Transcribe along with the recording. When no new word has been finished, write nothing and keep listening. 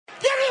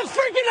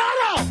freaking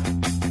auto!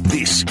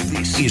 This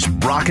is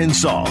Brock and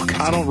Salk.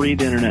 I don't read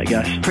the internet,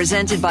 guys.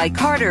 Presented by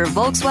Carter,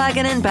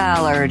 Volkswagen, and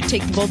Ballard.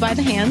 Take the bull by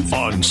the hands.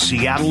 On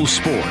Seattle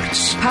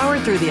Sports.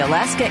 Powered through the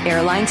Alaska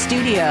Airlines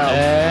Studio.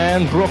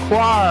 And Brooke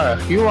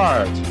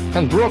Heward.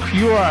 And Brooke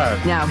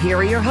Heward. Now here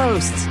are your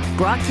hosts,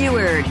 Brock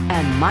Heward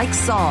and Mike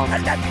Salk.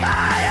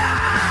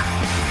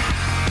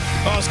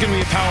 Well, it's going to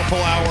be a powerful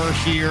hour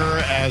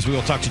here as we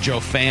will talk to Joe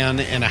Fan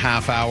in a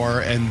half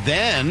hour. And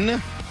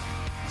then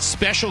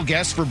special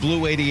guest for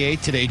Blue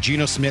 88 today,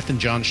 Geno Smith and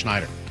John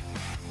Schneider.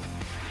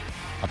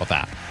 How about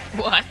that?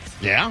 What?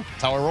 Yeah,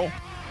 that's how I roll.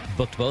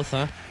 Booked both,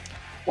 huh?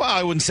 Well,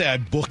 I wouldn't say I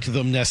booked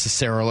them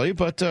necessarily,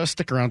 but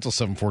stick around till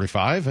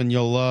 7:45, and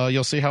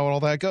you'll see how all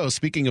that goes.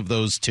 Speaking of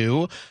those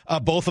two,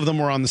 both of them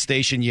were on the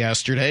station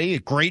yesterday.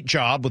 Great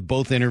job with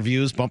both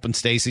interviews. Bump and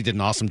Stacy did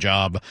an awesome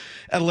job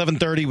at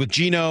 11:30 with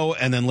Geno,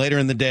 and then later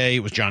in the day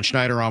it was John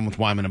Schneider on with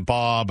Wyman and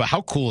Bob.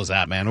 How cool is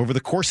that, man? Over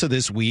the course of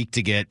this week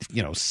to get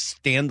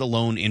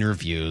standalone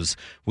interviews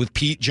with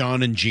Pete,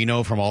 John, and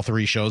Geno from all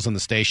three shows on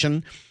the station,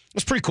 it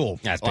was pretty cool.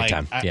 That's big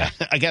time. Yeah,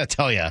 I got to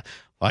tell you.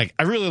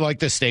 I really like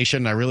this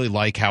station. I really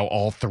like how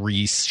all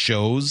three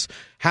shows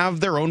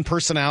have their own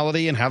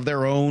personality and have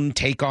their own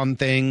take on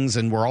things,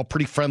 and we're all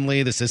pretty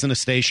friendly. This isn't a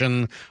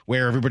station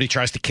where everybody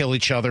tries to kill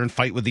each other and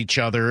fight with each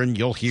other, and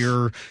you'll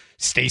hear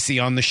Stacy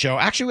on the show.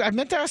 Actually, I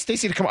meant to ask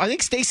Stacy to come. I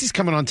think Stacy's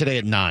coming on today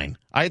at 9.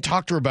 I had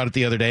talked to her about it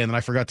the other day, and then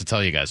I forgot to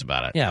tell you guys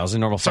about it. Yeah, it was a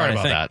normal Friday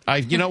Sorry about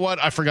that. You know what?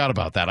 I forgot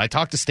about that. I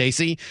talked to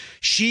Stacy.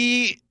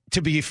 She,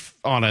 to be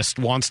honest,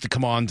 wants to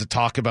come on to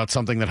talk about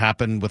something that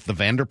happened with the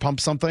Vanderpump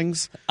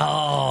somethings.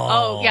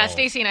 Oh yeah,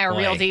 Stacey and I are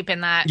real deep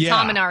in that. Yeah.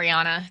 Tom and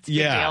Ariana. It's a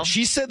big deal.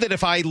 She said that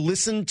if I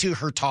listen to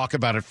her talk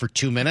about it for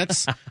 2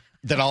 minutes,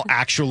 that I'll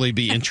actually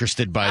be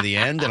interested by the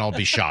end, and I'll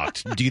be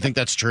shocked. Do you think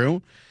that's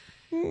true?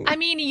 I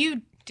mean,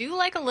 you do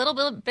like a little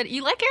bit, but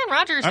you like Aaron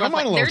Rodgers. I don't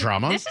mind a little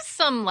drama. This is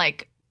some All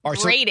right,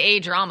 grade A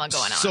drama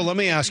going on. So let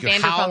me ask you,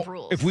 Vanderpump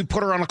Rules. if we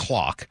put her on a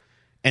clock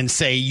and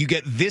say you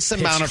get this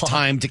amount of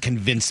time to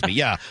convince me.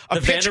 Yeah, a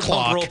pitch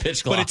clock,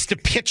 but it's to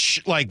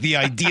pitch the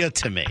idea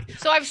to me.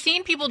 So I've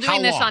seen people How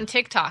doing this long? on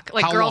TikTok,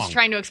 How girls long?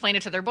 trying to explain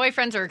it to their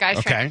boyfriends or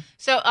guys trying. Okay.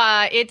 So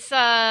it's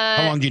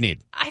How long do you need?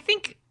 I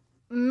think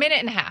minute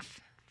and a half.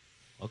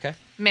 Okay.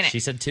 Minute. She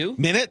said 2?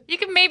 Minute? You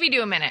can maybe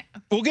do a minute.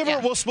 We'll give her.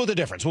 We'll split the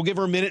difference. We'll give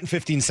her a minute and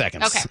 15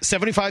 seconds. Okay.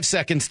 75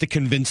 seconds to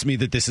convince me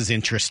that this is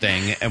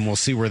interesting, and we'll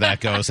see where that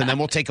goes. And then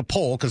we'll take a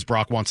poll because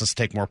Brock wants us to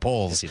take more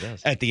polls Yes, he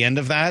does. at the end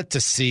of that to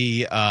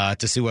see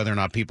whether or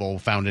not people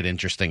found it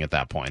interesting at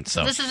that point.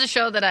 So This is a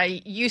show that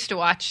I used to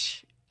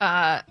watch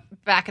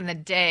back in the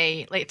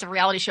day. It's a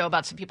reality show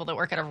about some people that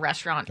work at a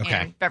restaurant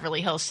in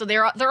Beverly Hills. So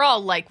they're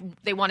all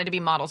they wanted to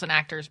be models and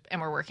actors, and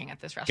were working at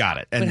this restaurant.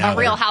 Got it. And But now a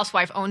Real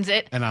Housewife owns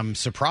it. And I'm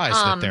surprised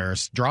that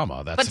there's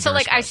drama. That's But so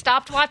very I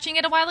stopped watching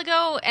it a while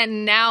ago,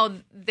 and now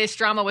this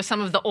drama with some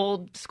of the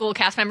old school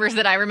cast members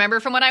that I remember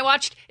from when I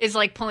watched is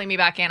pulling me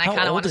back in. I How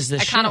kind of old want is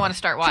this to. I kind show? of want to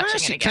start watching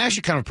it again. Can I ask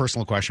you kind of a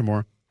personal question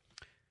more?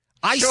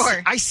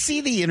 Sure. I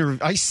see the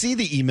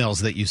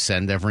emails that you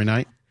send every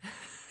night.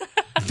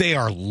 They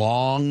are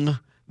long.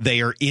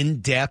 They are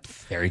in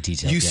depth. Very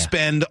detailed. You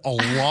spend a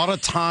lot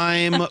of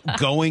time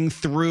going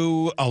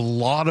through a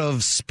lot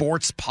of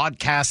sports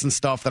podcasts and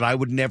stuff that I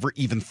would never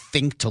even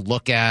think to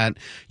look at.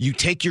 You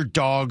take your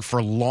dog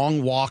for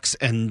long walks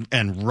and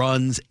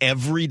runs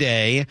every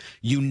day.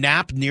 You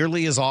nap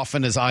nearly as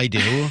often as I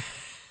do.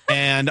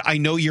 And I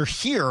know you're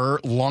here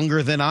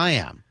longer than I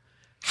am.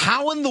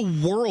 How in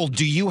the world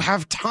do you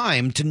have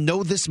time to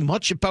know this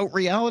much about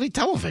reality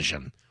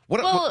television?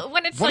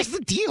 What is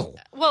the deal?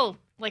 Well,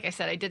 like I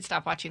said, I did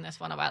stop watching this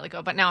one a while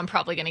ago, but now I'm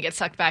probably going to get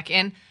sucked back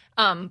in.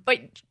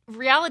 But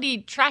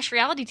trash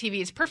reality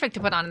TV is perfect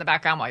to put on in the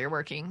background while you're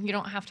working. You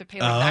don't have to pay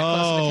that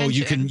close of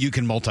attention. you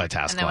can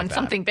multitask. And then when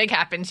something big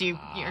happens, you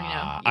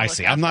I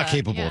see. I'm not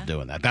capable of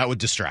doing that. That would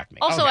distract me.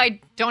 Also, Okay. I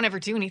don't ever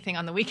do anything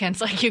on the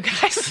weekends like you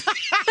guys.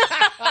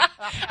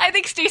 I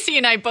think Stacey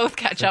and I both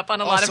catch up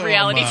on a lot of Also,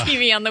 reality I'm,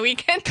 TV on the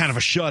weekends. kind of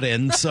a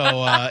shut-in. So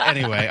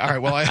anyway, all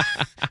right. Well, I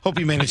hope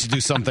you manage to do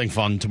something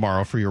fun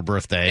tomorrow for your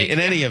birthday. In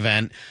any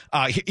event,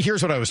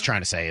 here's what I was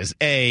trying to say is,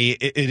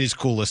 it is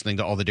cool listening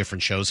to all the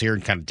different shows here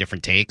and kind of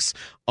different takes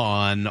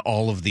on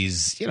all of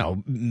these,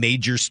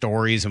 major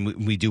stories.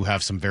 And we do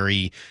have some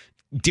very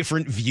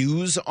different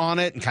views on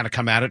it and kind of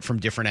come at it from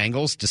different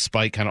angles,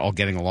 despite kind of all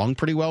getting along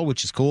pretty well,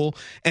 which is cool.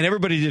 And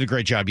everybody did a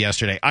great job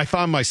yesterday. I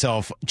found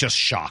myself just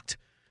shocked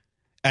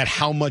at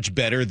how much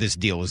better this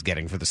deal is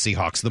getting for the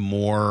Seahawks. The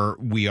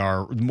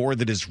more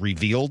that is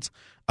revealed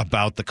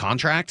about the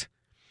contract.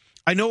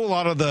 I know a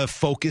lot of the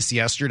focus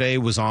yesterday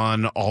was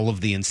on all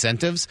of the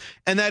incentives,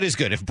 and that is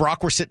good. If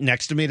Brock were sitting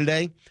next to me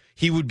today,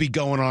 he would be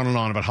going on and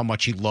on about how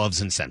much he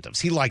loves incentives.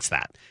 He likes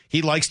that.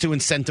 He likes to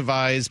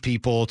incentivize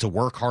people to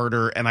work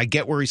harder, and I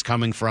get where he's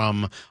coming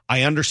from.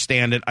 I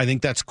understand it. I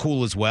think that's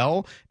cool as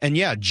well. And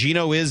yeah,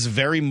 Geno is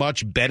very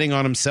much betting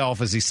on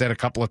himself, as he said a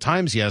couple of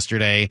times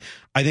yesterday.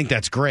 I think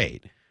that's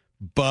great.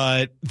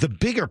 But the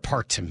bigger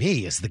part to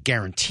me is the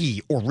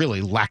guarantee, or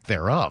really lack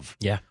thereof.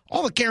 Yeah.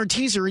 All the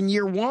guarantees are in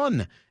year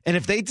one. And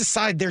if they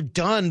decide they're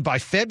done by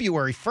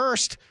February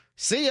 1st,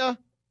 see ya.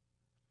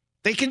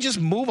 They can just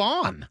move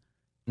on.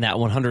 And that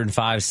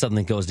 105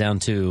 suddenly goes down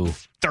to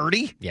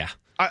 30? Yeah.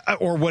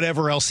 Or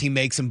whatever else he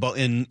makes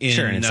in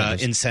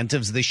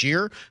incentives this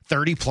year.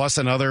 30 plus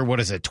another,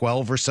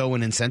 12 or so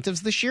in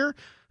incentives this year?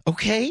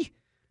 Okay.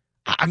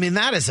 I mean,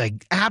 that is an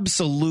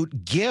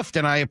absolute gift,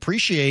 and I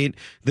appreciate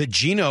that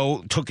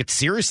Gino took it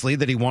seriously,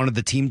 that he wanted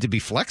the team to be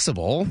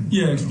flexible.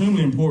 Yeah,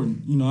 extremely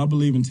important. I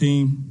believe in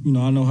team.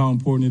 I know how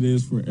important it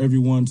is for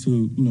everyone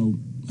to,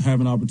 have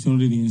an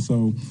opportunity. And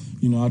so,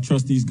 I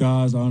trust these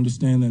guys. I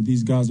understand that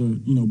these guys are,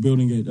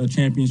 building a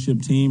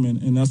championship team,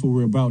 and that's what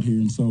we're about here.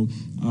 And so,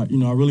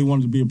 I really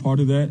wanted to be a part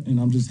of that, and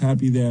I'm just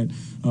happy that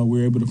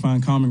we're able to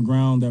find common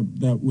ground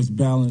that was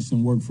balanced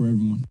and worked for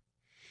everyone.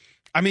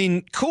 I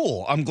mean,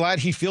 cool. I'm glad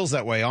he feels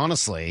that way,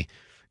 honestly.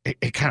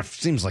 It kind of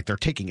seems like they're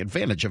taking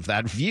advantage of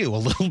that view a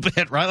little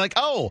bit, right? Like,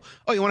 oh,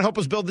 you want to help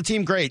us build the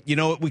team? Great. You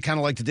know what we kind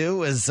of like to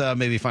do is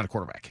maybe find a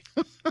quarterback.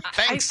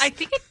 Thanks. I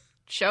think it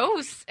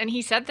shows, and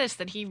he said this,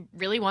 that he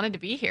really wanted to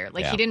be here.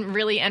 Like, he didn't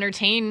really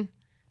entertain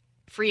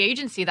free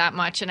agency that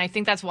much, and I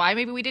think that's why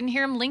maybe we didn't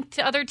hear him linked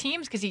to other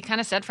teams, because he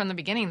kind of said from the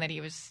beginning that he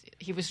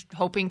was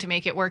hoping to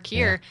make it work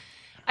here. Yeah.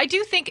 I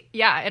do think,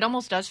 it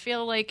almost does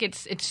feel like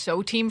it's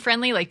so team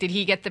friendly. Like, did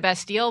he get the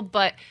best deal?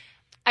 But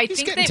I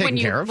think that when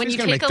you he's going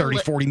to make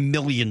 $30-40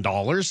 million,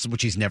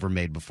 which he's never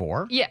made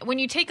before. Yeah, when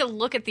you take a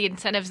look at the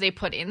incentives they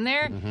put in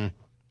there,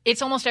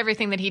 it's almost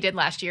everything that he did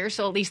last year.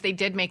 So at least they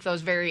did make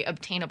those very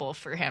obtainable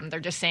for him. They're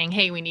just saying,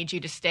 hey, we need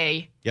you to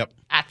stay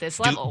at this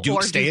level.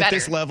 Stay at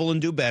this level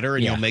and do better,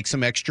 and you'll make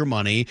some extra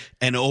money.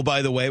 And, oh,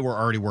 by the way, we're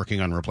already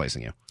working on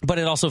replacing you. But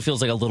it also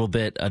feels like a little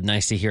bit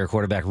nice to hear a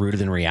quarterback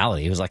rooted in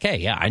reality. He was like,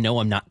 hey, I know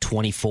I'm not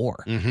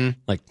 24.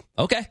 Like,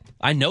 okay,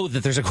 I know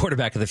that there's a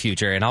quarterback of the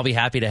future, and I'll be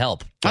happy to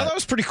help. Oh, that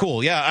was pretty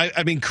cool. Yeah,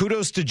 I mean,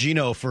 kudos to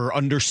Gino for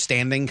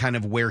understanding kind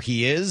of where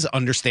he is,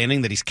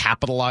 understanding that he's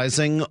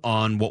capitalizing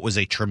on what was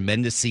a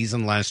tremendous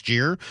season last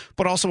year,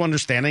 but also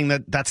understanding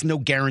that that's no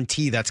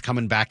guarantee that's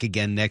coming back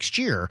again next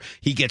year.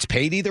 He gets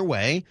paid either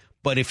way.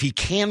 But if he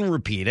can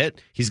repeat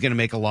it, he's going to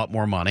make a lot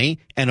more money.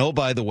 And, oh,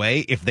 by the way,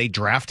 if they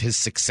draft his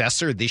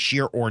successor this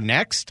year or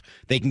next,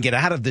 they can get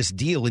out of this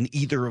deal in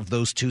either of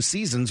those two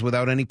seasons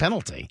without any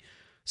penalty.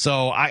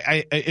 So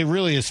it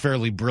really is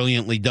fairly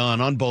brilliantly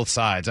done on both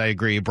sides. I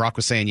agree. Brock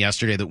was saying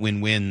yesterday that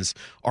win-wins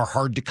are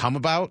hard to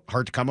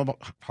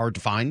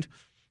find.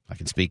 I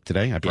can speak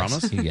today, I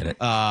promise. Yes, you get it.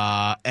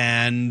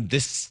 And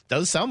this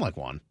does sound like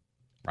one.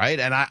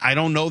 Right. And I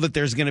don't know that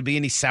there's going to be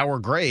any sour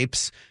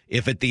grapes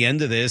if at the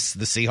end of this,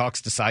 the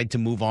Seahawks decide to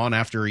move on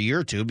after a year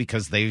or two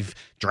because they've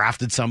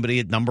drafted somebody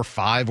at number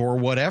 5 or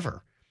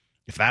whatever.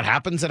 If that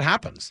happens, it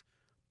happens.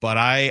 But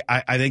I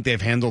think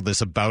they've handled this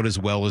about as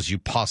well as you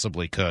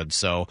possibly could.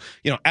 So,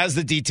 as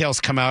the details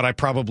come out, I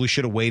probably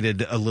should have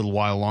waited a little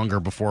while longer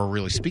before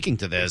really speaking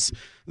to this.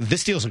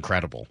 This deal's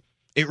incredible.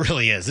 It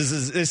really is.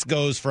 This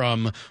goes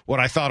from what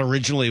I thought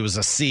originally was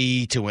a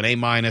C to an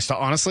A- to,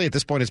 honestly, at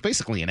this point, it's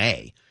basically an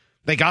A.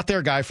 They got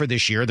their guy for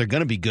this year. They're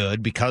going to be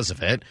good because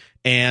of it.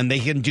 And they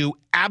can do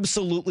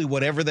absolutely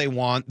whatever they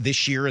want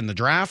this year in the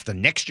draft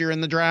and next year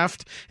in the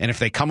draft. And if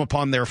they come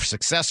upon their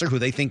successor who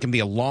they think can be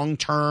a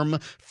long-term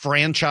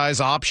franchise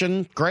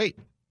option, great.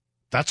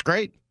 That's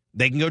great.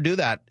 They can go do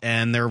that.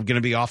 And they're going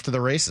to be off to the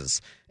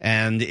races.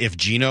 And if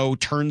Gino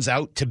turns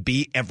out to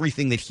be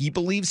everything that he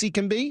believes he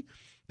can be,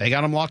 they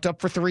got him locked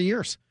up for 3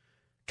 years.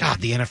 God,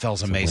 the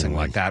NFL's amazing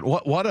like that.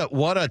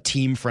 What a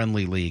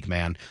team-friendly league,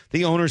 man.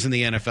 The owners in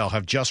the NFL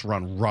have just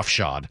run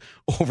roughshod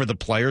over the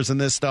players in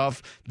this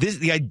stuff.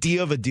 The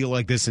idea of a deal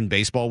like this in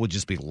baseball would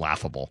just be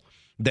laughable.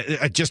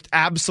 Just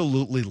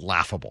absolutely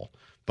laughable.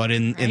 But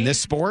in this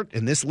sport,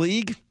 in this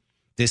league,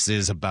 this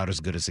is about as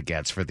good as it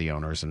gets for the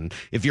owners. And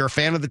if you're a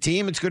fan of the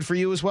team, it's good for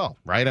you as well,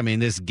 right? I mean,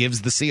 this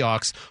gives the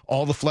Seahawks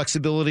all the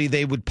flexibility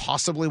they would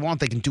possibly want.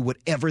 They can do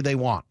whatever they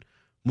want.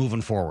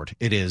 Moving forward,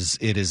 it is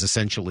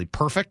essentially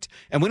perfect.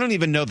 And we don't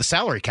even know the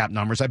salary cap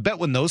numbers. I bet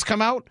when those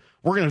come out,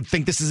 we're going to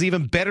think this is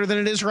even better than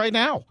it is right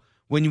now.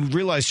 When you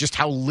realize just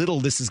how little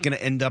this is going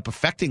to end up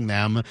affecting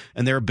them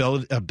and their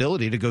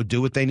ability to go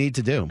do what they need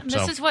to do.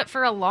 This is what,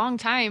 for a long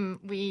time,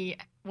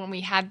 when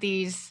we had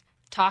these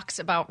talks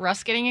about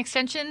Russ getting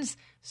extensions,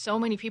 so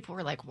many people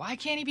were like, why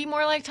can't he be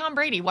more like Tom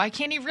Brady? Why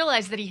can't he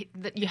realize that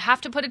you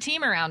have to put a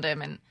team around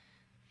him? And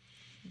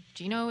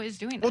Gino is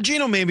doing that. Well,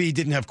 Gino maybe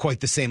didn't have quite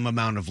the same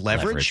amount of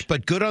leverage.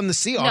 But good on the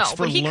Seahawks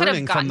for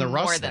learning from the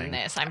Russ thing. More than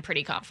this, I'm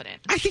pretty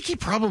confident. I think he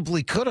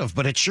probably could have,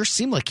 but it sure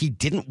seemed like he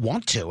didn't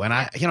want to. And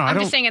I'm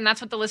just saying, and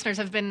that's what the listeners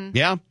have been.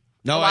 Yeah.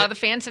 No, a lot of the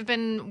fans have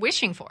been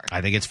wishing for.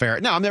 I think it's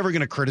fair. No, I'm never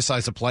going to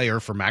criticize a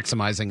player for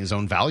maximizing his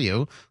own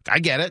value. I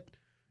get it.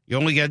 You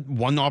only get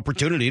one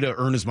opportunity to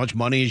earn as much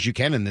money as you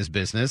can in this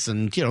business.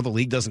 And, the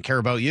league doesn't care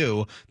about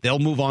you. They'll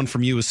move on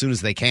from you as soon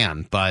as they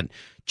can. But,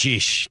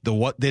 geesh,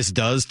 what this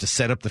does to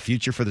set up the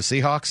future for the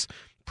Seahawks,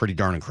 pretty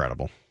darn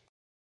incredible.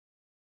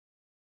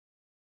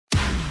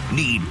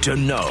 need to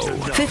know.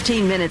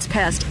 15 minutes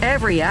past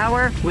every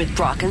hour with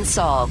Brock and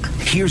Salk.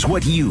 Here's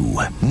what you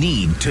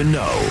need to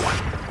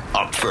know.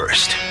 Up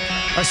first.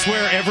 I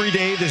swear every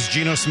day this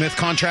Geno Smith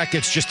contract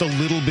gets just a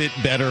little bit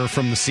better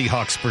from the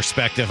Seahawks'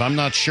 perspective. I'm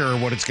not sure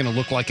what it's going to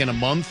look like in a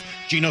month.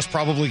 Geno's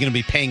probably going to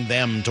be paying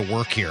them to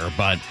work here,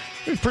 but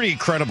it's pretty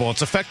incredible.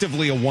 It's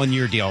effectively a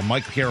one-year deal.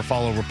 Mike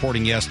Garafolo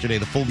reporting yesterday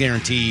the full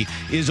guarantee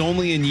is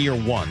only in year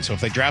one. So if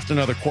they draft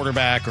another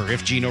quarterback or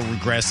if Geno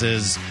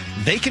regresses,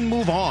 they can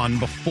move on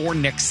before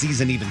next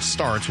season even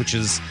starts, which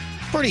is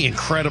pretty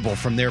incredible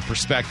from their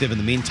perspective. In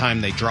the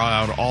meantime, they draw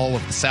out all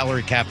of the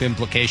salary cap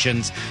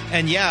implications.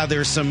 And yeah,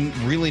 there's some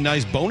really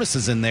nice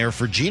bonuses in there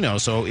for Geno.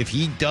 So if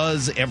he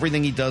does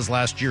everything he does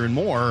last year and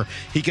more,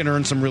 he can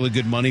earn some really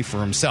good money for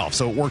himself.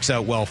 So it works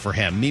out well for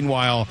him.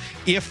 Meanwhile,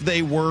 if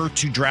they were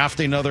to draft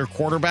another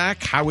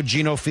quarterback, how would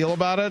Geno feel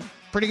about it?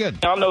 Pretty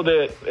good. I know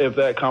that if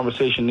that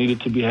conversation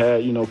needed to be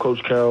had,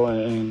 Coach Carroll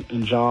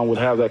and John would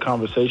have that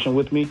conversation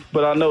with me.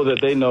 But I know that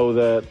they know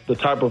that the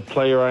type of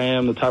player I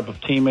am, the type of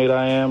teammate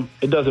I am,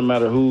 it doesn't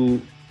matter who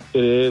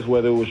it is,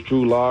 whether it was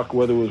Drew Lock,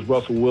 whether it was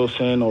Russell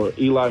Wilson or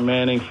Eli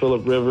Manning,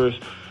 Phillip Rivers.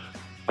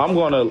 I'm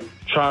going to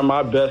try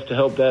my best to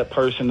help that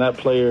person, that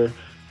player,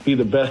 be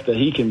the best that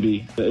he can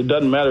be. It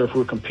doesn't matter if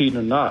we're competing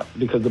or not,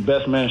 because the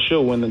best man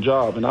should win the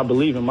job. And I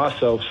believe in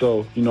myself,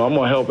 so, I'm going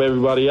to help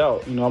everybody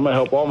out. I'm going to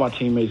help all my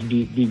teammates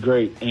be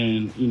great,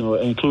 and,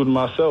 including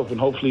myself, and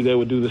hopefully they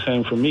would do the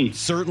same for me.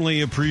 Certainly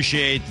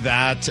appreciate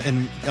that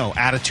and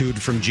attitude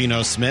from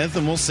Geno Smith,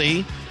 and we'll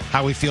see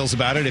how he feels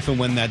about it if and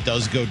when that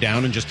does go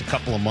down in just a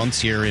couple of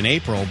months here in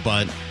April.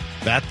 But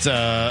that's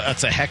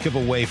a heck of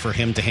a way for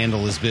him to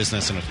handle his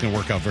business, and it's going to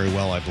work out very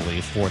well, I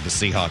believe, for the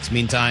Seahawks.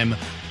 Meantime,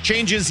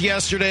 changes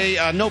yesterday.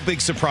 No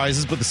big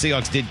surprises, but the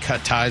Seahawks did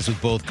cut ties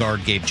with both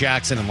guard Gabe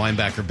Jackson and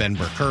linebacker Ben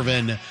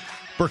Burr-Kirven.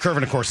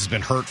 Burr-Kirven, of course, has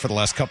been hurt for the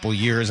last couple of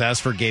years. As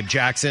for Gabe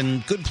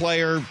Jackson, good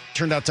player,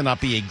 turned out to not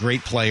be a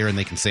great player, and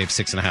they can save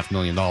 $6.5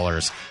 million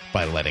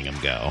by letting him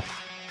go.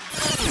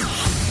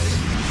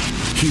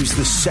 Here's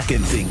the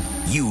second thing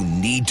you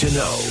need to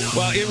know.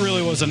 Well, it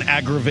really was an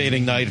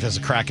aggravating night as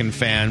a Kraken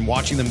fan.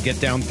 Watching them get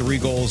down 3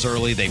 goals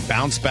early, they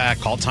bounced back,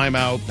 called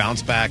timeout,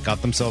 bounced back,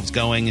 got themselves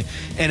going,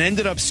 and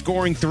ended up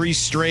scoring 3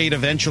 straight,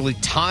 eventually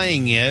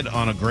tying it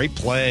on a great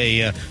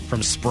play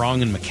from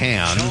Sprong and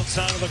McCann. Schultz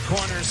out of the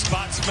corner,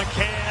 spots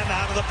McCann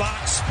out of the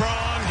box.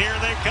 Sprong, here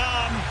they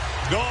come.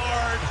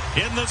 Gord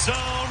in the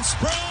zone.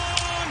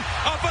 Sprong,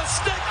 up a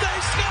stick, they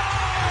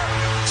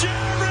score!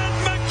 Jared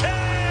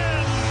McCann!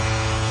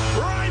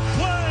 Right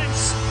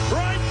place,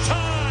 right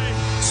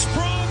time.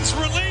 Sprong's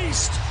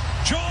released,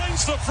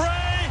 joins the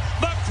fray.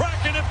 The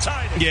Kraken have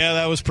tied it. Yeah,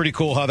 that was pretty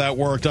cool how that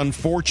worked.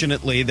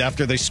 Unfortunately,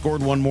 after they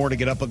scored one more to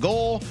get up a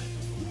goal,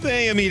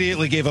 they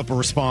immediately gave up a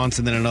response,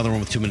 and then another one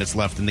with 2 minutes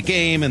left in the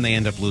game, and they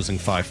end up losing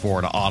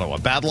 5-4 to Ottawa.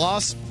 Bad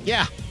loss?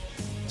 Yeah,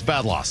 it's a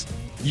bad loss.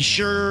 You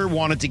sure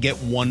wanted to get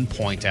 1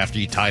 point after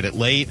you tied it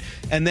late,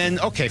 and then,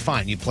 okay,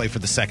 fine, you play for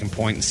the second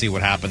point and see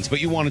what happens,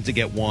 but you wanted to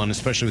get one,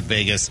 especially with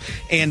Vegas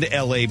and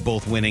LA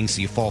both winning, so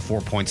you fall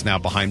 4 points now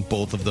behind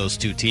both of those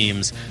two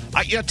teams.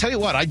 I tell you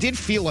what, I did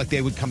feel like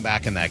they would come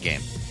back in that game.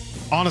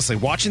 Honestly,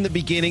 watching the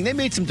beginning, they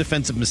made some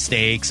defensive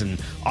mistakes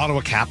and Ottawa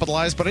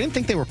capitalized, but I didn't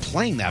think they were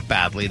playing that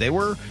badly. They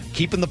were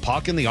keeping the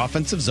puck in the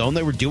offensive zone.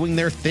 They were doing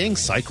their thing,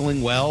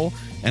 cycling well,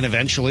 and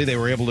eventually they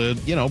were able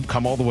to,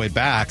 come all the way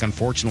back.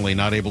 Unfortunately,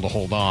 not able to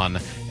hold on,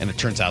 and it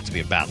turns out to be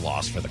a bad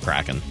loss for the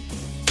Kraken.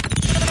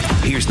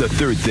 Here's the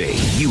third thing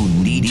you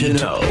need to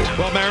know.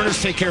 Well, Mariners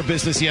take care of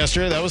business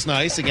yesterday. That was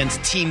nice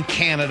against Team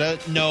Canada.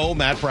 No,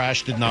 Matt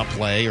Brash did not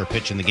play or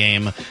pitch in the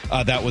game.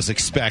 That was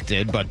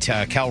expected, but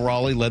Cal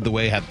Raleigh led the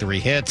way, had 3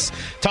 hits.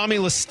 Tommy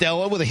La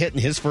Stella with a hit in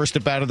his first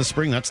at-bat of the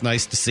spring. That's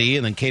nice to see.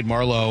 And then Cade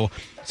Marlowe,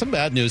 some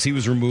bad news. He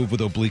was removed with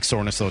oblique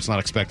soreness, so it's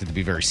not expected to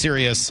be very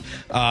serious.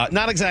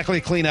 Not exactly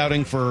a clean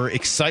outing for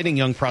exciting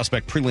young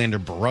prospect Prelander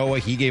Baroa.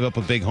 He gave up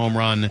a big home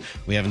run.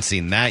 We haven't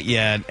seen that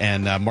yet.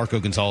 And Marco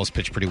Gonzalez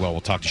pitched pretty well.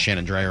 We'll talk to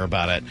Shannon Dreyer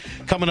about it.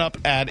 Coming up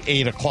at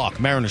 8 o'clock,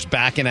 Mariners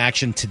back in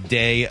action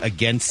today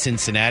against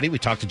Cincinnati. We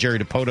talked to Jerry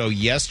Dipoto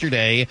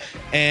yesterday.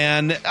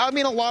 And, I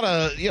mean, a lot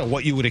of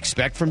what you would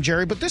expect from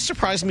Jerry, but this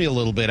surprised me a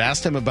little bit.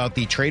 Asked him about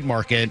the trade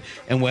market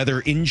and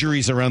whether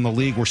injuries around the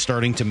league were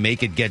starting to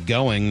make it get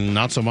going.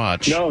 Not so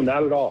much. No,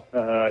 not at all.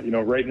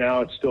 Right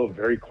now it's still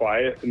very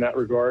quiet in that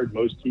regard.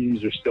 Most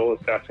teams are still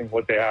assessing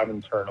what they have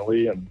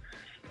internally, and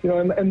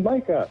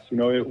like us,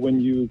 when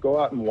you go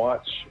out and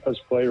watch us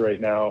play right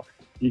now,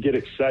 you get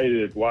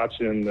excited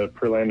watching the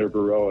Prelander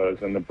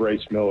Baroas and the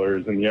Bryce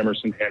Millers and the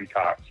Emerson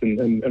Hancocks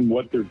and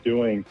what they're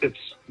doing.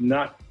 It's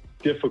not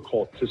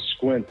difficult to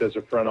squint as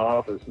a front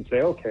office and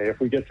say, okay, if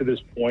we get to this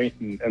point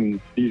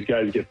and these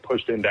guys get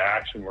pushed into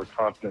action, we're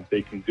confident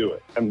they can do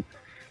it. And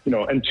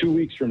and 2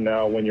 weeks from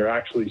now, when you're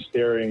actually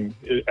staring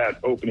at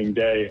opening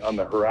day on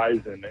the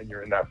horizon and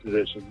you're in that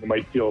position, you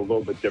might feel a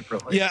little bit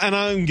differently. Yeah, and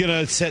I'm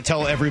going to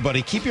tell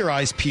everybody, keep your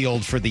eyes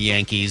peeled for the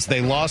Yankees.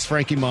 They lost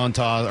Freddie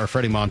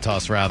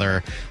Montas,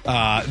 rather.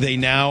 They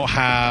now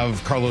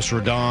have Carlos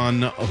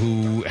Rodon,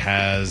 who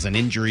has an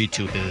injury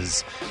to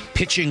his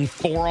pitching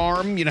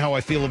forearm. You know how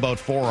I feel about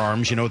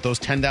forearms. You know what those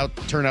turn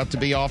out to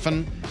be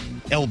often?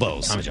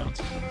 Elbows. Tommy John.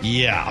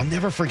 Yeah, I'll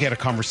never forget a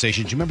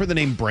conversation. Do you remember the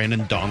name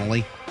Brandon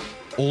Donnelly?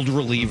 Old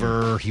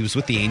reliever. He was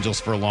with the Angels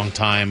for a long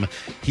time.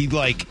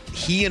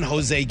 He and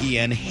Jose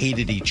Guillen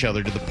hated each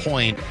other to the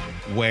point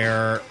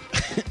where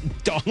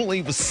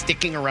Donnelly was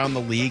sticking around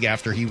the league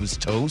after he was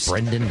toast.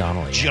 Brendan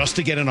Donnelly. Just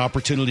to get an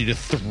opportunity to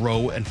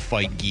throw and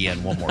fight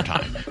Guillen one more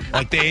time.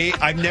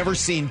 I've never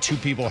seen two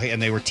people hate,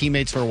 and they were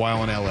teammates for a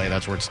while in LA.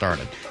 That's where it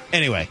started.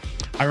 Anyway,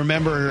 I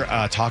remember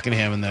talking to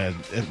him when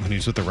he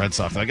was with the Red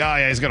Sox. Like, oh,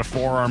 yeah, he's got a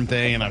forearm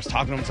thing. And I was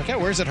talking to him. I was like, yeah,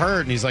 where's it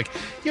hurt? And he's like,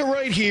 you're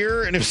right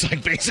here. And it was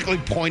like basically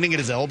pointing at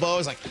his elbow. I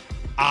was like,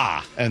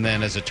 and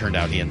then as it turned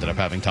out, he ended up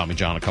having Tommy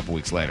John a couple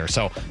weeks later.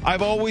 So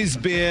I've always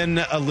been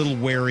a little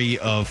wary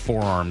of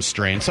forearm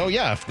strain. So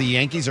yeah, if the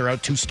Yankees are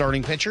out two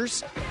starting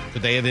pitchers,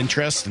 could they have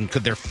interest, and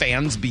could their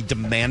fans be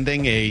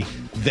demanding a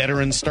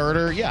veteran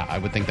starter? Yeah, I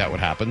would think that would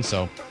happen.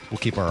 So we'll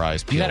keep our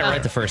eyes peeled. You had it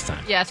right the first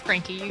time. Yes,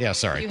 Frankie. Yeah,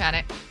 sorry. You had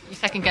it. You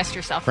second-guessed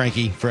yourself.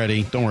 Frankie,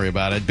 Freddie, don't worry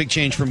about it. Big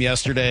change from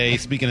yesterday.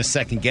 Speaking of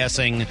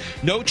second-guessing,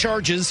 no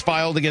charges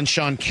filed against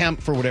Sean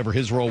Kemp for whatever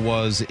his role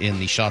was in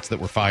the shots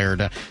that were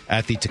fired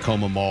at the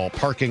Tacoma Mall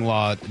parking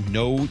lot.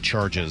 No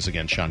charges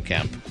against Sean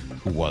Kemp,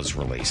 who was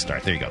released. All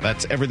right, there you go.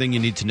 That's everything you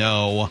need to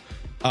know.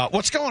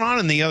 What's going on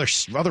in the other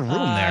room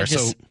there?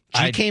 So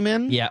G came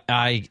in? Yeah,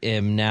 I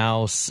am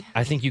now.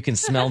 I think you can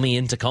smell me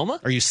in Tacoma.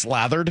 Are you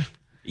slathered?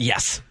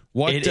 Yes.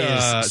 It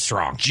is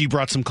strong. G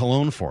brought some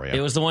cologne for you.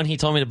 It was the one he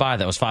told me to buy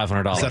that was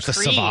 $500. Is that the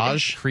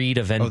Savage? Creed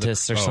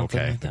Aventus or something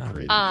okay. like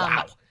that.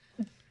 Wow.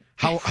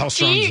 How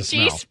strong does it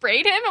smell? G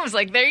sprayed him and was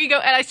like, there you go.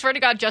 And I swear to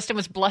God, Justin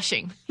was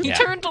blushing. He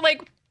turned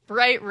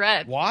bright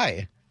red.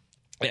 Why?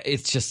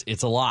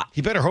 It's a lot.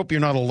 You better hope you're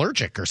not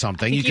allergic or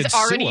something. He's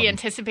already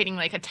anticipating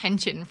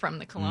attention from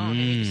the cologne.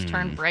 He just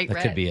turned bright red.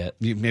 That could be it.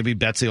 Maybe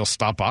Betsy will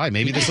stop by.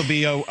 Maybe this will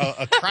be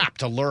a trap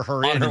to lure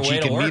her in and she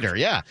can meet her.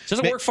 Yeah. She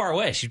doesn't work far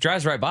away. She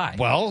drives right by.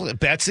 Well,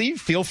 Betsy,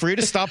 feel free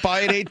to stop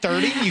by at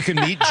 8:30. You can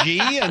meet G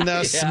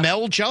and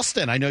smell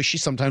Justin. I know she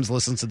sometimes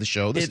listens to the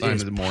show this time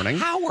of the morning.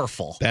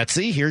 Powerful.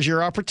 Betsy, here's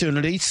your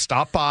opportunity.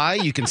 Stop by.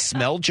 You can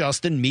smell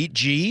Justin, meet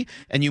G,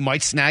 and you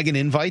might snag an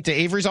invite to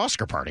Avery's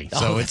Oscar party.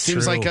 So it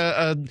seems like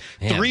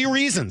three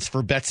reasons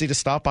for Betsy to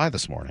stop by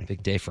this morning.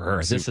 Big day for her.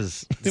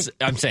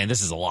 I'm saying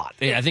this is a lot.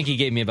 I think he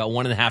gave me about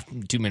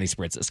 1.5 too many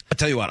spritzes. I'll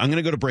tell you what, I'm going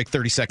to go to break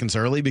 30 seconds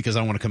early because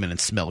I want to come in and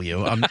smell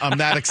you. I'm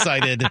that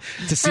excited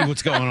to see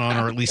what's going on,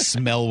 or at least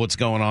smell what's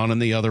going on in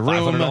the other room.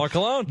 $500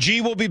 cologne.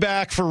 G will be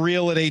back for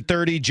real at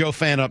 8:30. Joe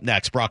Fan up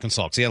next. Brock and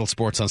Salk, Seattle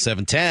Sports on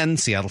 710,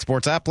 Seattle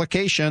Sports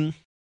application.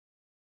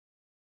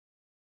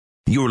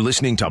 You're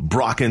listening to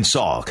Brock and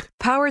Salk.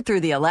 Powered through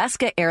the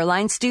Alaska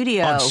Airlines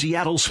Studio. On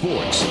Seattle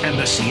Sports and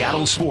the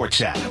Seattle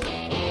Sports app.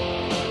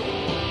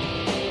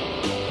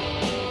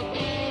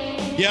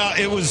 Yeah,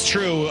 it was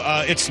true.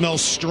 It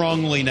smells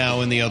strongly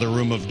now in the other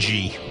room of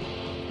G,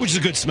 which is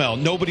a good smell.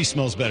 Nobody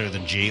smells better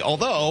than G.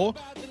 Although,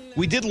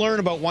 we did learn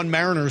about one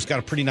Mariner who's got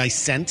a pretty nice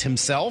scent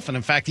himself. And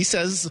in fact, he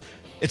says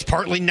it's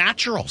partly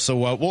natural. So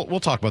we'll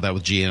talk about that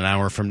with G in an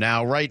hour from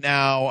now. Right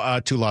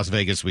now, to Las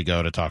Vegas we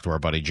go to talk to our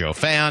buddy Joe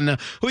Fan,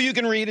 who you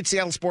can read at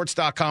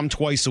seattlesports.com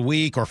twice a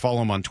week, or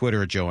follow him on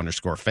Twitter at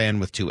Joe_Fan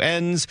with 2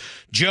 N's.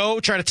 Joe,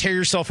 try to tear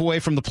yourself away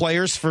from the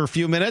players for a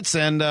few minutes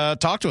and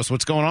talk to us.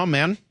 What's going on,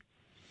 man?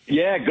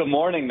 Yeah, good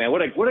morning, man.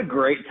 What a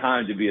great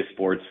time to be a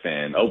sports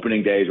fan.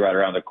 Opening day is right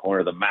around the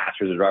corner. The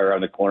Masters is right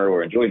around the corner.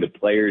 We're enjoying the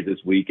players this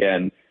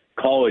weekend.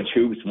 College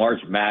hoops,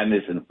 March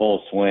Madness in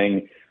full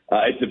swing.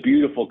 It's a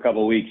beautiful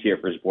couple of weeks here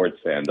for sports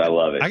fans. I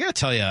love it. I got to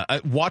tell you,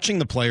 watching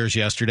the players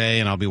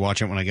yesterday, and I'll be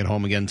watching it when I get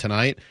home again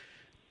tonight,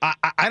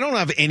 I don't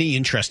have any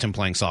interest in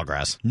playing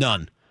Sawgrass.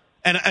 None.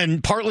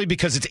 And partly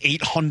because it's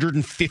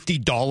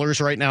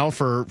 $850 right now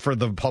for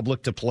the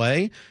public to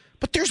play.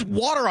 But there's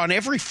water on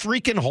every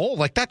freaking hole.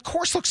 That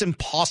course looks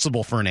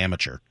impossible for an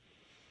amateur.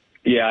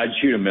 Yeah, I'd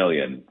shoot a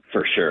million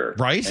for sure.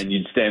 Right? And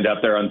you'd stand up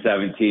there on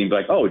 17, be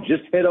like, oh,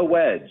 just hit a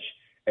wedge.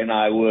 And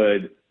I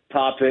would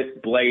top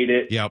it, blade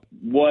it,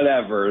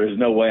 whatever. There's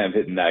no way I'm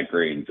hitting that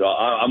green. So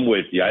I'm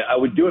with you. I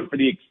would do it for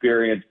the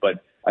experience,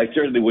 but I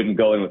certainly wouldn't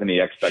go in with any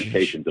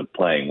expectations of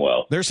playing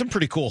well. There's some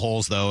pretty cool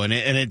holes, though, and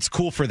it's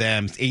cool for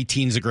them.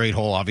 18's a great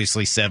hole,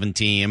 obviously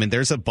 17. I mean,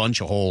 there's a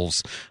bunch of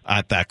holes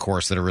at that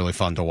course that are really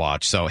fun to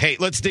watch. So, hey,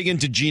 let's dig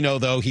into Gino,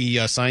 though. He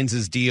signs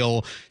his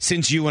deal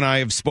since you and I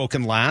have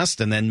spoken last,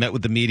 and then met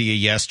with the media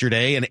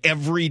yesterday. And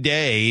every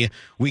day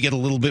we get a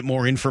little bit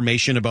more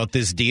information about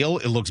this deal.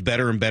 It looks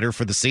better and better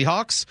for the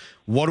Seahawks.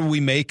 What do we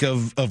make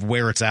of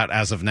where it's at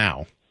as of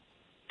now?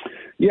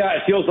 Yeah,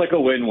 it feels like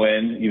a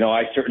win-win.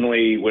 I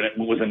certainly, when it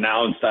was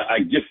announced,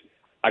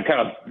 I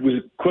kind of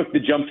was quick to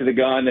jump to the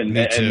gun and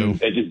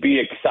just be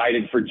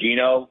excited for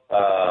Geno.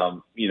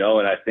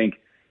 And I think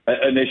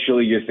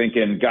initially you're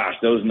thinking, gosh,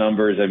 those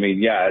numbers, I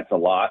mean, yeah, it's a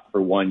lot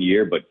for 1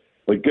 year, but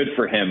good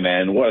for him,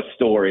 man. What a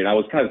story. And I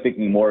was kind of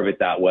thinking more of it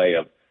that way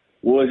of,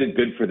 was it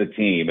good for the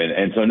team?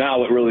 And so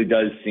now it really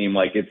does seem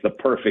like it's the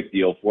perfect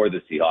deal for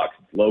the Seahawks.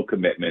 It's low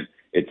commitment.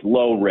 It's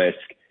low risk.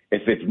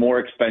 If it's more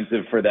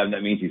expensive for them,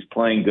 that means he's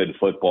playing good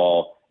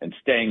football and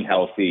staying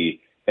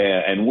healthy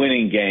and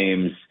winning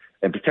games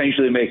and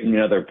potentially making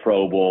another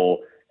Pro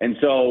Bowl. And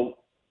so,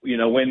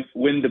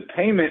 when the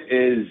payment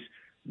is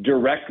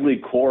directly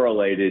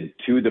correlated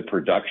to the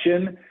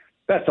production,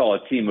 that's all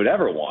a team would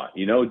ever want.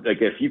 Like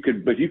if you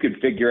could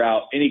figure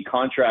out any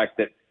contract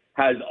that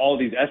has all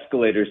these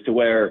escalators to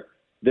where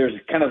there's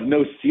kind of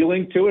no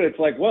ceiling to it, it's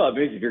like, well,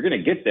 if you're going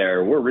to get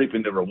there, we're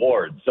reaping the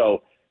rewards.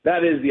 So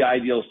that is the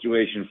ideal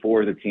situation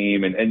for the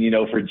team. And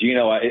for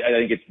Geno, I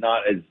think it's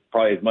not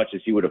probably as much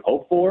as he would have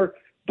hoped for,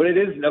 but it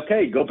is,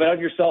 okay, go bet on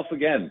yourself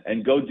again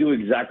and go do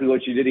exactly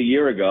what you did a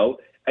year ago.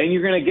 And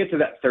you're going to get to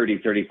that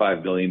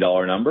 $35 billion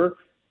number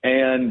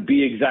and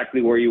be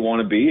exactly where you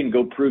want to be and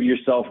go prove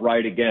yourself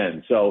right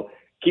again. So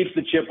keeps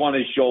the chip on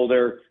his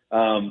shoulder,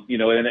 and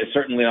it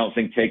certainly I don't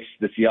think takes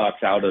the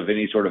Seahawks out of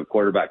any sort of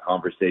quarterback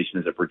conversation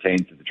as it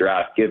pertains to the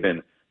draft,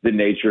 given the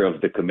nature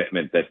of the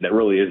commitment that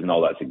really isn't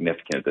all that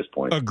significant at this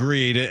point.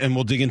 Agreed, and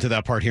we'll dig into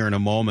that part here in a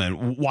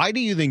moment. Why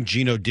do you think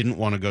Geno didn't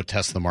want to go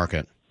test the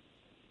market?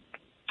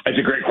 It's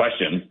a great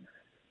question.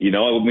 He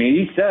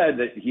said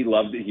that he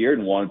loved it here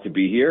and wanted to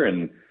be here,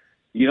 and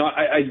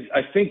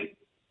I think.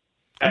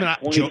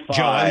 Joe,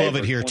 I love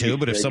it here too,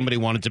 but if somebody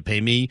wanted to pay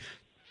me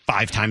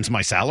 5 times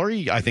my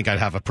salary, I think I'd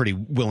have a pretty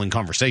willing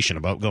conversation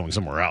about going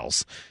somewhere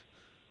else.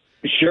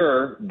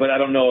 Sure, but I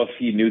don't know if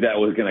he knew that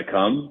was going to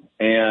come.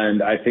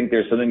 And I think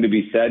there's something to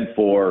be said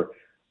for,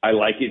 I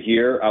like it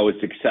here. I was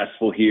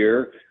successful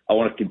here. I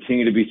want to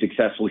continue to be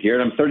successful here.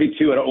 And I'm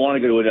 32. I don't want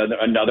to go to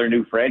another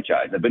new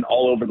franchise. I've been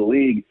all over the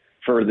league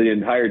for the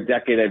entire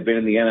decade I've been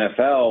in the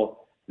NFL.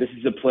 This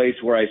is a place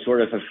where I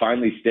sort of have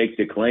finally staked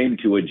a claim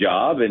to a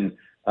job, and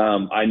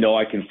I know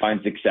I can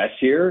find success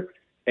here.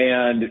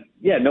 And,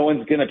 yeah, no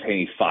one's going to pay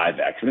me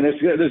 5X. I mean,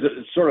 there's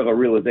a sort of a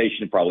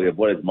realization probably of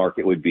what his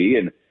market would be.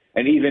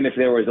 And even if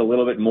there was a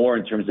little bit more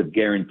in terms of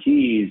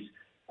guarantees,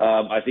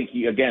 I think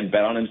he, again,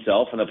 bet on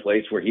himself in a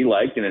place where he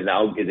liked and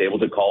now is able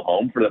to call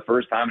home for the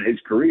first time in his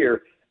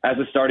career as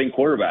a starting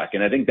quarterback.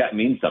 And I think that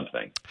means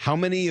something. How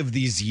many of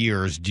these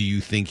years do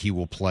you think he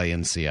will play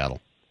in Seattle?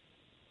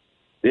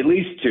 At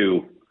least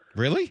 2.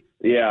 Really?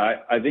 Yeah,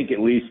 I think at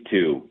least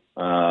 2.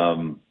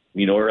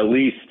 Or at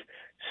least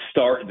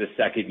start the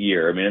second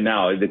year. I mean,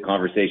 now the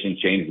conversation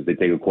changes if they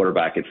take a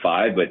quarterback at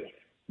 5, but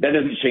that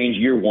doesn't change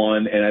year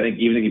 1. And I think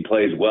even if he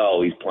plays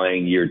well, he's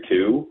playing year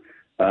 2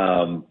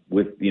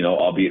 with,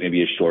 albeit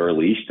maybe a shorter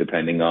leash,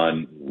 depending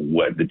on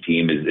what the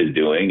team is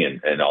doing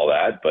and all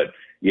that. But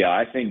yeah,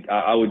 I think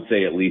I would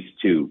say at least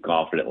 2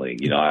 confidently.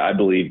 I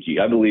believe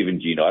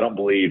in Geno. I don't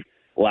believe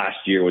last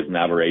year was an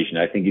aberration.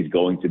 I think he's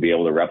going to be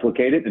able to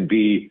replicate it and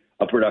be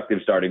a productive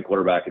starting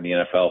quarterback in the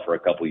NFL for a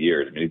couple of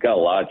years. I mean, he's got a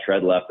lot of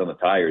tread left on the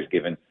tires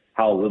given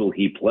how little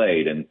he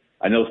played. And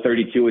I know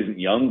 32 isn't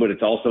young, but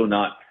it's also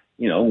not,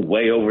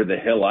 way over the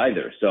hill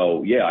either.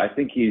 So, yeah, I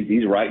think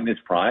he's right in his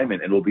prime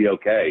and will be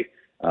okay.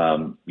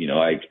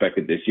 I expect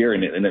it this year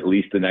and at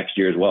least the next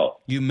year as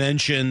well. You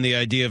mentioned the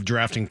idea of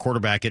drafting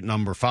quarterback at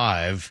number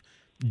 5.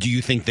 Do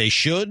you think they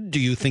should? Do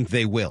you think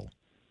they will?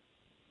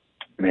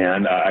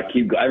 Man,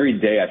 every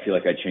day I feel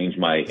like I change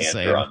my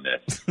answer on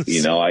this.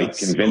 I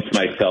convince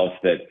myself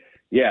that,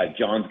 yeah,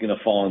 John's going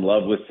to fall in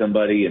love with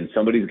somebody and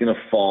somebody's going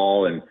to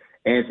fall and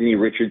Anthony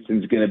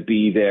Richardson's going to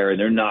be there and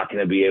they're not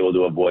going to be able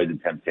to avoid the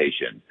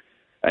temptation.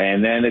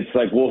 And then it's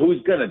like, well,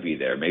 who's going to be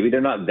there? Maybe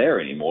they're not there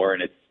anymore.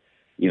 And it's,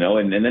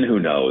 and then who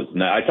knows?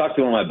 Now, I talked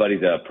to one of my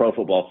buddies, a Pro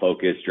Football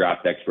Focus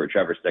draft expert,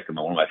 Trevor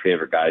Stickham, one of my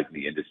favorite guys in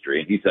the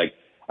industry. And he's like,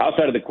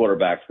 outside of the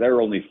quarterbacks, there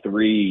are only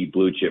 3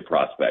 blue chip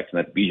prospects, and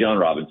that's Bijan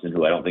Robinson,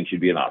 who I don't think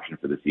should be an option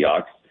for the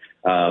Seahawks,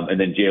 and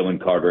then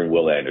Jalen Carter and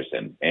Will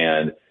Anderson.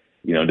 And,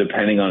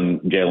 depending on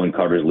Jalen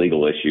Carter's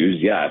legal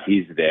issues, yeah, if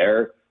he's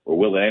there or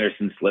Will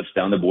Anderson slips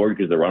down the board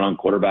because the run on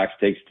quarterbacks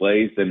takes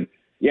place, then,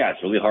 yeah,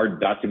 it's really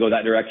hard not to go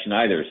that direction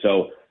either.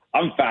 So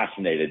I'm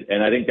fascinated,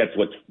 and I think that's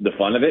what's the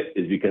fun of it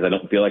is because I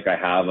don't feel like I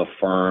have a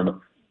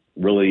firm,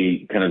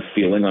 really kind of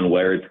feeling on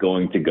where it's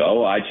going to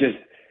go.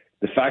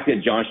 The fact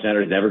that John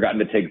Schneider has never gotten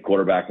to take a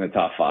quarterback in the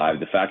top 5,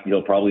 the fact that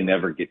he'll probably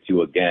never get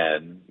to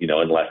again,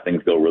 unless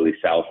things go really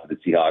south for the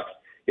Seahawks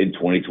in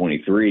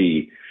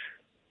 2023,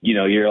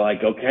 you're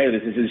like, okay,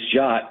 this is his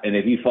shot. And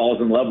if he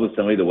falls in love with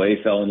somebody the way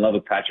he fell in love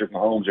with Patrick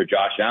Mahomes or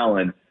Josh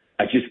Allen,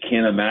 I just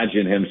can't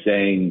imagine him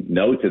saying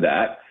no to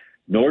that,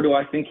 nor do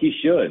I think he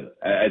should,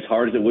 as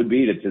hard as it would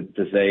be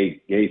to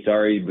say, hey,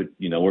 sorry, but,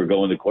 we're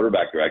going the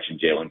quarterback direction,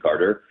 Jalen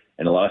Carter.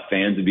 And a lot of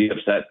fans would be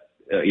upset.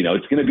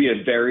 It's going to be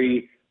a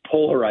very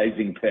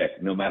polarizing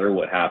pick no matter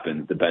what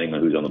happens, depending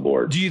on who's on the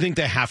board. Do you think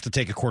they have to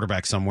take a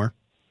quarterback somewhere?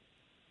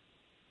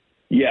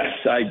 Yes,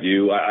 I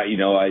do. I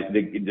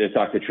just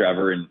talked to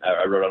Trevor, and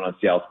I wrote on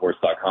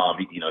SeattleSports.com.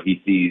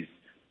 He sees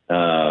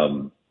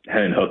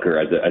Hendon Hooker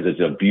as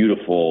a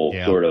beautiful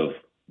sort of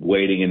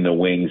waiting in the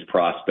wings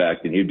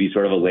prospect, and he'd be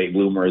sort of a late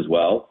bloomer as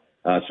well,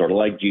 sort of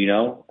like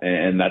Geno,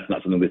 and that's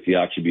not something the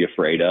Seahawks should be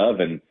afraid of.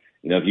 And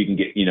if you can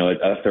get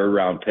a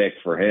third-round pick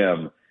for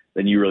him,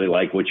 then you really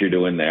like what you're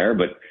doing there.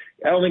 But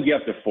I don't think you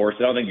have to force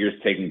it. I don't think you're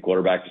just taking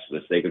quarterback just for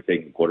the sake of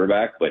taking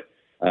quarterback, but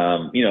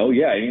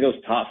any of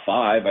those top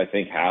 5, I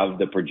think, have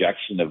the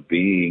projection of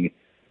being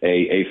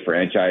a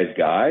franchise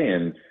guy.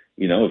 And,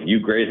 if you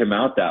grade him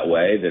out that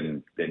way,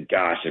 then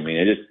gosh, I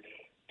mean,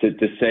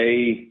 to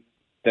say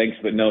thanks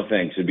but no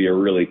thanks would be a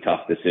really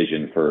tough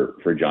decision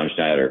for John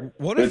Schneider.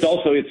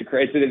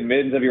 It's an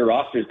admittance of your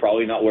roster is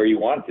probably not where you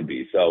want it to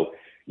be. So,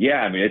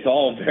 yeah, I mean, it's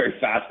all very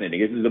fascinating.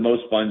 This is the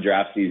most fun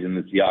draft season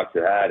the Seahawks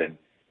have had in,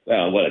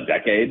 a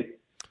decade?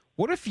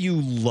 What if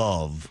you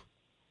love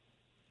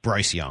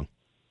Bryce Young?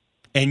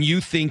 And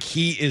you think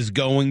he is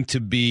going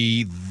to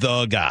be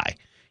the guy.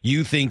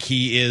 You think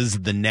he is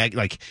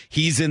the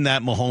he's in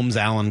that Mahomes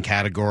Allen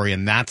category,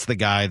 and that's the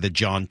guy that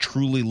John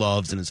truly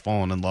loves and has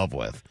fallen in love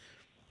with.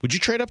 Would you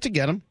trade up to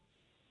get him?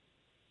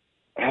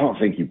 I don't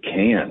think you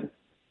can.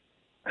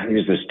 I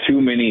think there's too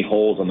many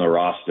holes on the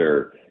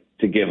roster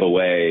to give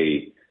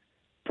away.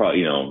 Probably,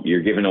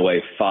 you're giving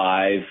away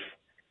 5.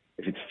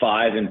 If it's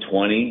 5 and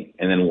 20,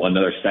 and then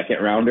another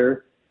second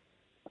rounder.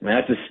 I mean,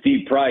 that's a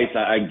steep price.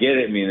 I get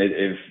it. I mean,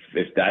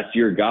 if that's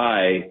your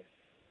guy,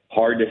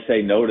 hard to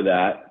say no to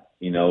that,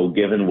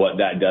 given what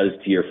that does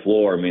to your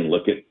floor. I mean,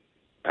 look at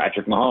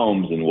Patrick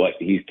Mahomes and what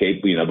he's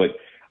capable, but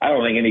I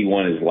don't think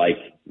anyone is like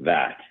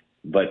that.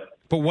 But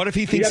what if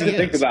he thinks he is?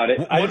 Think about it.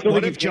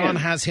 What if John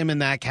has him in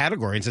that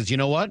category and says, you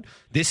know what?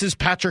 This is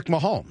Patrick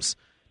Mahomes.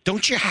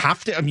 Don't you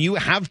have to? I mean, you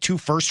have 2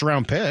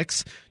 first-round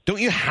picks.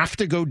 Don't you have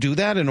to go do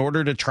that in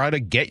order to try to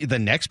get the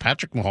next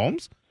Patrick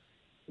Mahomes?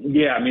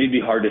 Yeah, I mean, it'd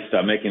be hard to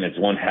stomach, and it's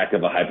one heck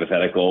of a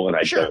hypothetical, and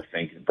I don't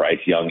think Bryce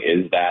Young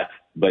is that.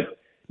 But,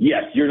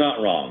 yes, you're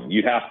not wrong.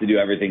 You have to do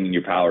everything in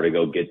your power to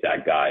go get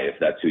that guy if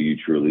that's who you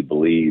truly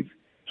believe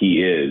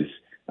he is.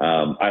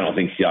 I don't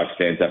think Seahawks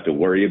fans have to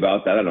worry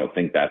about that. I don't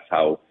think that's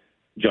how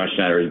John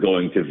Schneider is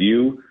going to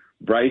view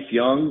Bryce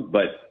Young.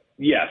 But,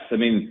 yes, I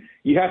mean,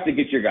 you have to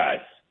get your guys.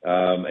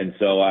 And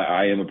so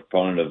I am a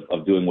proponent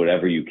of doing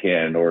whatever you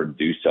can in order to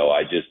do so.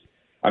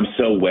 I'm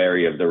so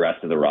wary of the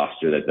rest of the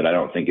roster that I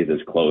don't think is as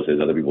close as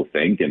other people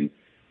think. And,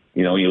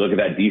 when you look at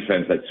that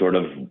defense that's sort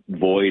of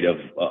void of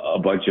a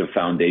bunch of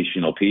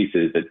foundational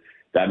pieces,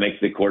 that makes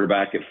the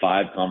quarterback at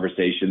 5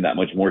 conversation that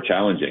much more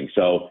challenging.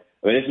 So,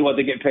 I mean, this is what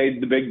they get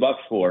paid the big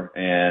bucks for.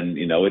 And,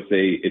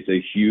 it's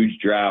a huge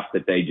draft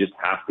that they just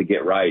have to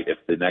get right if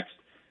the next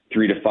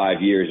 3 to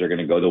 5 years are going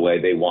to go the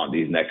way they want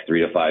these next 3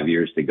 to 5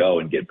 years to go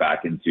and get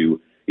back into,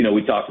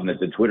 we talked in the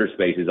Twitter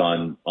spaces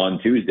on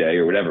Tuesday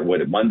or whatever,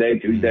 Monday,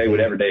 Tuesday,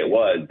 whatever day it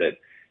was, that,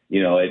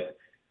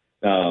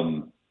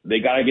 they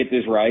got to get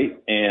this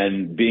right.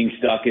 And being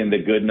stuck in the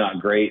good,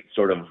 not great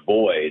sort of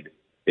void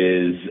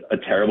is a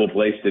terrible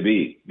place to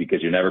be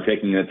because you're never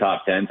picking in the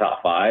top 10,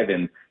 top 5,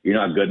 and you're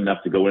not good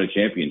enough to go win a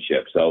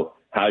championship. So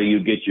how do you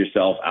get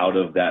yourself out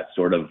of that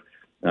sort of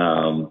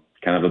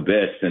kind of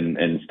abyss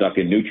and stuck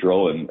in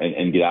neutral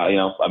and get out?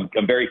 I'm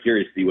very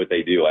curious to see what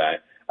they do. I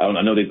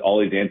know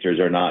all these answers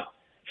are not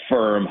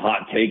firm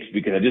hot takes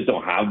because I just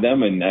don't have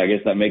them, and I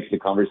guess that makes the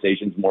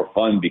conversations more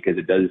fun because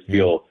it does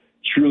feel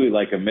truly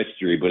like a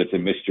mystery, but it's a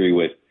mystery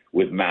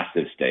with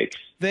massive stakes.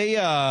 They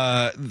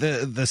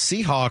the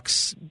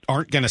Seahawks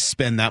aren't going to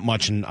spend that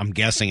much, I'm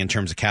guessing, in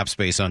terms of cap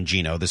space on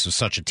Geno. This was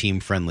such a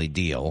team-friendly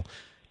deal.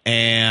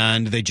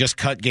 And they just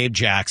cut Gabe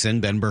Jackson,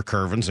 Ben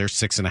Burke-Irvins. They're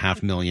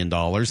 $6.5 million,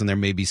 and there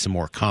may be some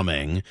more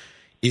coming.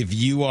 If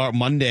you are,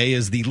 Monday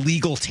is the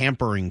legal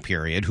tampering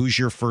period. Who's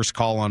your first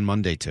call on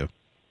Monday to?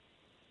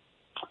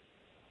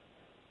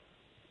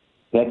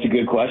 That's a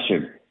good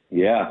question.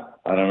 Yeah,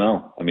 I don't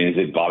know. I mean, is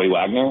it Bobby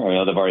Wagner? I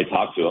know they've already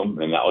talked to him,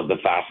 and that was the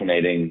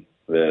fascinating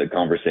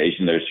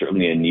conversation. There's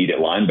certainly a need at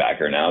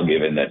linebacker now,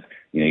 given that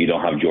you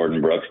don't have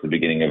Jordan Brooks at the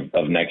beginning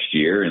of next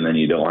year, and then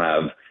you don't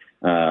have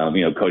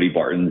Cody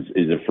Barton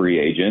is a free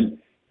agent.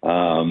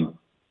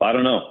 I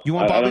don't know. You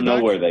want Bobby I don't know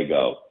back? where they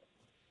go.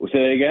 We'll say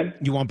that again?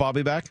 You want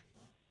Bobby back?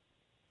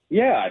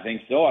 Yeah, I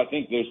think so. I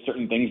think there's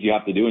certain things you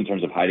have to do in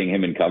terms of hiding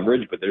him in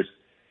coverage, but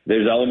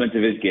there's elements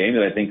of his game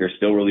that I think are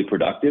still really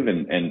productive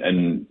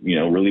and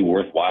really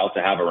worthwhile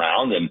to have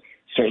around. And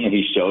certainly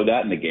he showed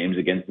that in the games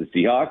against the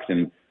Seahawks.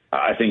 And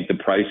I think the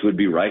price would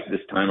be right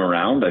this time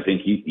around. I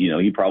think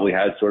he probably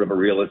has sort of a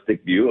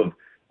realistic view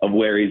of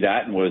where he's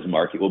at and what his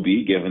market will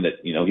be, given that,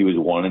 he was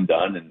one and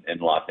done in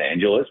Los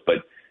Angeles.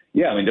 But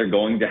yeah, I mean, they're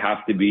going to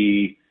have to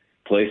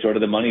play sort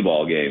of the money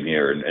ball game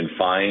here and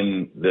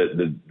find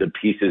the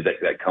pieces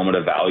that come at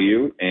a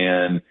value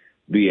and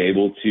be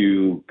able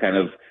to kind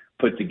of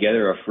put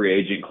together a free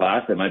agent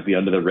class that might be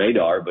under the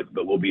radar, but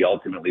will be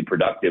ultimately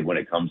productive when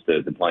it comes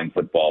to playing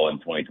football in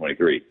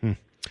 2023.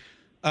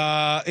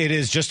 It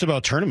is just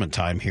about tournament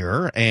time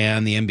here,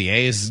 and the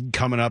NBA is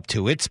coming up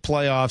to its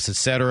playoffs,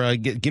 etc.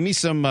 Give me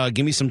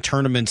some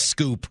tournament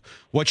scoop.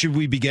 What should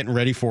we be getting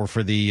ready for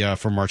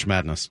March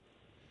Madness?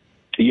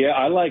 Yeah,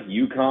 I like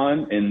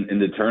UConn in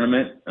the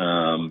tournament.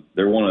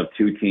 They're one of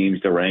two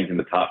teams to rank in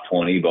the top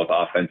 20, both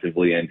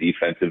offensively and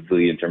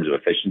defensively in terms of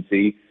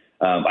efficiency.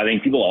 I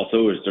think people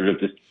also are sort of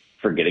just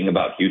forgetting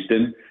about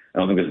Houston. I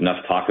don't think there's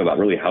enough talk about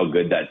really how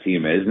good that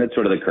team is, and it's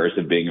sort of the curse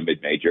of being a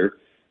mid-major.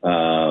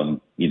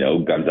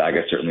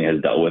 Gonzaga certainly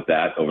has dealt with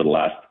that over the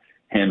last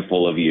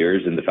handful of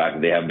years, and the fact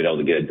that they haven't been able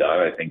to get it done,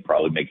 I think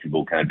probably makes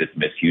people kind of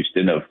dismiss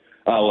Houston of,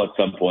 at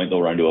some point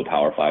they'll run to a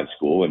Power 5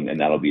 school, and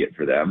that'll be it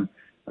for them.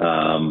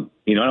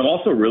 And I'm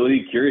also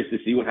really curious to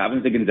see what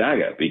happens to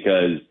Gonzaga,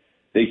 because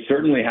they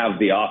certainly have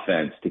the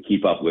offense to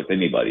keep up with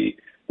anybody.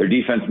 Their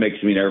defense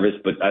makes me nervous,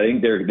 but I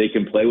think they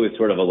can play with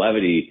sort of a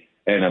levity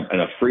and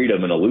a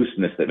freedom and a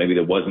looseness that maybe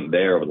there wasn't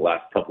there over the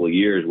last couple of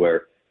years,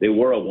 where they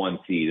were a 1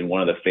 seed and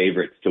one of the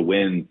favorites to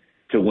win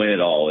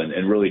it all,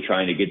 and really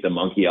trying to get the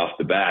monkey off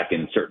the back.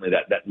 And certainly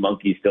that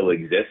monkey still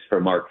exists for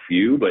Mark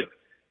Few, but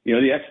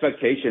the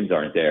expectations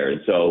aren't there.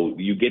 And so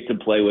you get to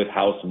play with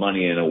house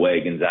money in a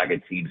way Gonzaga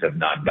teams have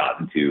not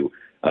gotten to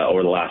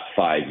over the last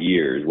 5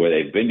 years, where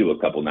they've been to a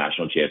couple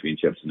national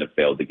championships and have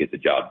failed to get the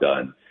job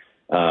done.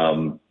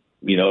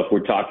 If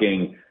we're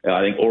talking,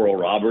 I think Oral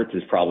Roberts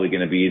is probably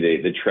going to be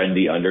the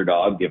trendy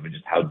underdog, given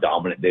just how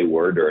dominant they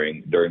were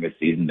during the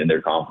season in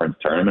their conference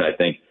tournament. I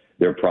think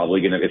they're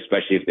probably going to,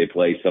 especially if they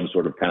play some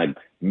sort of kind of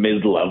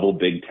mid-level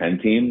Big Ten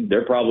team,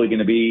 they're probably going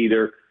to be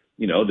either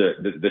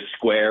the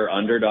square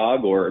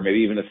underdog or maybe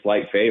even a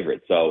slight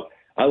favorite. So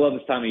I love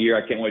this time of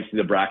year. I can't wait to see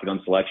the bracket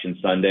on Selection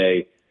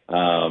Sunday.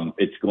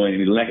 It's going to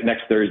be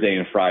next Thursday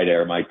and Friday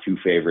are my two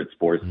favorite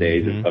sports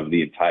days of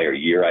the entire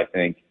year, I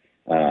think,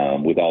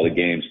 with all the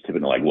games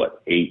tipping like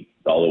 8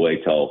 all the way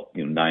till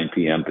 9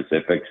 p.m.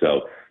 Pacific.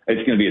 So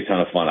it's going to be a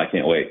ton of fun. I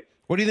can't wait.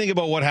 What do you think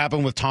about what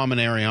happened with Tom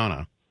and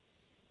Ariana?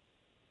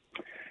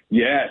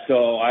 Yeah,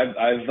 so I've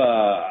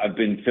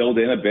been filled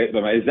in a bit,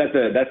 but that's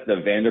the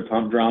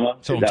Vanderpump drama?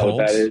 So is that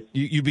what that is?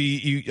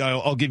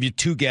 I'll give you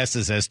two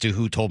guesses as to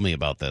who told me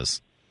about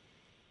this.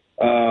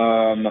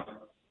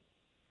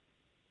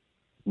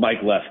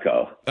 Mike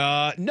Lefkoe.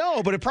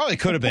 No, but it probably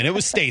could have been. It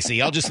was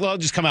Stacey. I'll just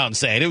come out and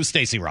say it. It was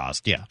Stacey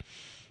Rost. Yeah.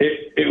 That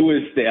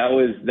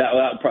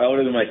would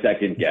have been my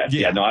second guess.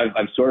 Yeah. No,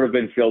 I've sort of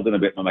been filled in a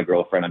bit by my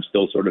girlfriend. I'm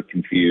still sort of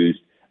confused.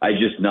 I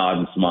just nod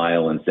and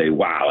smile and say,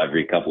 wow,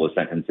 every couple of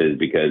sentences,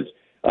 because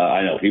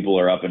I know people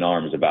are up in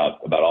arms about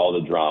all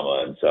the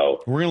drama. And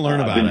so we're going to learn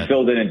about it. I've been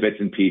filled in bits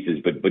and pieces,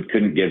 but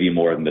couldn't give you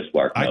more than the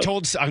spark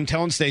note. I'm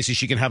telling Stacey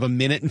she can have 1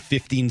 minute and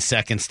 15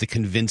 seconds to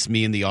convince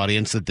me and the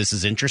audience that this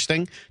is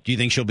interesting. Do you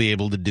think she'll be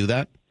able to do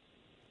that?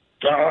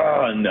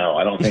 Oh, no.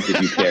 I don't think if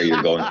you care,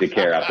 you're going to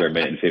care after 1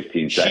 minute and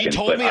 15 seconds. She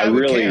told me I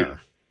would care.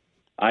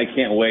 I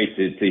can't wait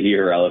to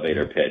hear her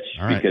elevator pitch,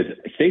 because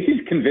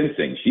Stacey's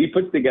convincing. She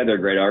puts together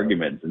great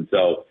arguments. And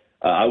so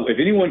if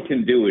anyone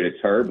can do it, it's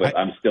her, but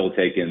I'm still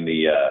taking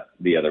the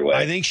other way.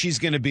 I think she's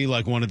going to be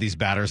like one of these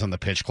batters on the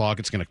pitch clock.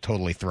 It's going to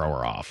totally throw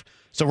her off.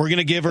 So we're going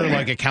to give her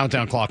like a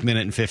countdown clock, 1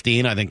 minute and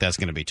 15. I think that's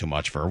going to be too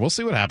much for her. We'll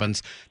see what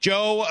happens.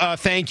 Joe,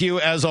 thank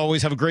you. As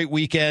always, have a great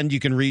weekend. You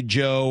can read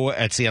Joe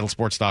at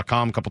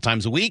seattlesports.com a couple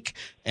times a week,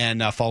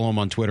 and follow him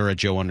on Twitter at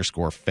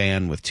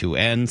Joe_fan with 2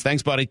 N's.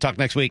 Thanks, buddy. Talk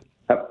next week.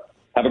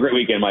 Have a great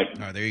weekend, Mike.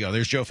 All right, there you go.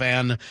 There's Joe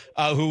Fan,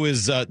 who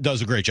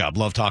does a great job.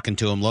 Love talking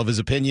to him, love his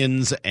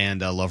opinions,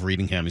 and love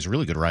reading him. He's a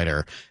really good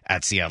writer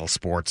at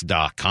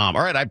seattlesports.com.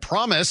 All right, I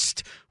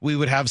promised we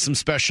would have some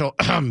special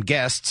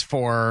guests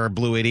for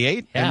Blue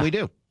 88, and we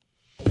do.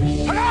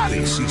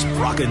 This is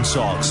Brock and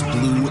Salk's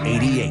Blue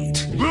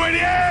 88. Blue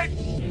 88!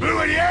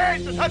 Blue 88!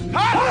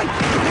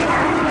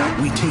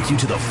 We take you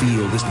to the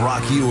field as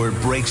Brock Ewart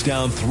breaks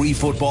down 3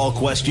 football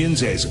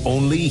questions as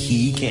only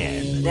he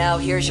can. Now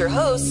here's your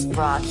hosts,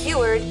 Brock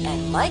Ewart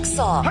and Mike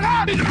Salk.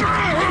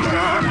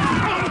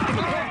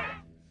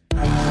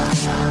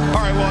 All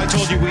right, well, I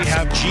told you we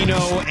have Gino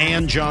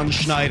and John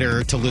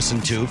Schneider to listen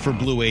to for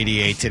Blue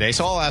 88 today,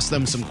 so I'll ask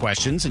them some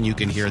questions, and you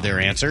can hear their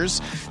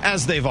answers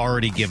as they've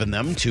already given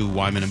them to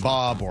Wyman and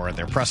Bob, or at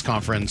their press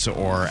conference,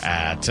 or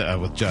at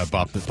with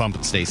Bump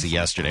and Stacey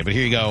yesterday. But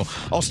here you go.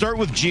 I'll start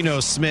with Gino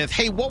Smith.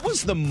 Hey, what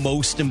was the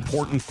most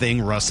important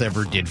thing Russ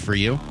ever did for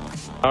you?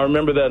 I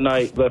remember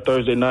that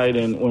Thursday night,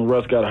 and when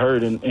Russ got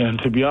hurt, and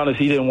to be honest,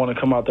 he didn't want to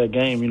come out that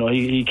game.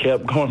 He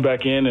kept going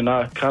back in, and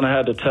I kind of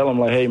had to tell him,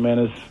 like, hey,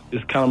 man,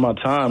 it's kind of my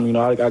time.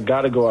 I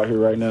got to go out here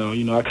right now.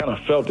 I kind of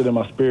felt it in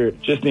my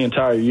spirit just the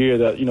entire year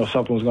that,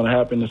 something was going to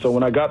happen. And so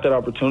when I got that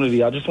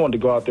opportunity, I just wanted to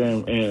go out there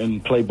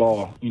and play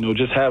ball.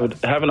 Just having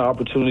an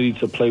opportunity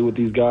to play with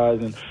these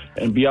guys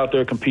and be out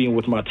there competing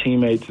with my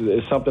teammates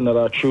is something that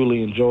I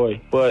truly enjoy.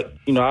 But,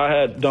 I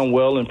had done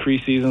well in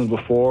preseasons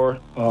before.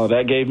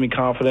 That gave me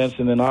confidence.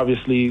 And then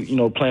obviously,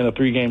 playing a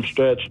 3-game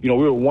stretch, we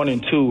were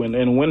 1-2,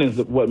 and winning is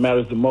what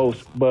matters the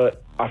most.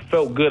 But I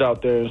felt good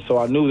out there, so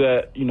I knew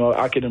that,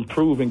 I could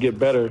improve and get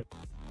better.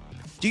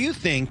 Do you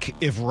think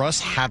if Russ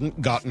hadn't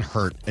gotten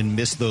hurt and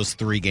missed those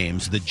 3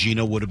 games, that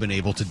Gino would have been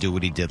able to do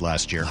what he did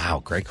last year?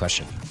 Wow, great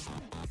question.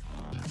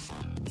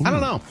 I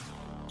don't know.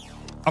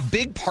 A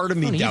big part of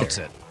me doubts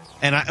it.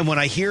 And when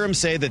I hear him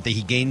say that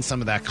he gained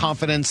some of that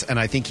confidence, and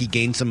I think he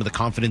gained some of the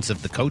confidence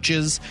of the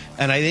coaches,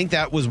 and I think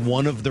that was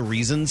one of the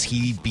reasons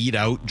he beat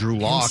out Drew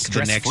Lock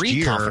the next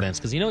year. Confidence,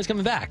 because he's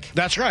coming back.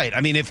 That's right.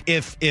 I mean,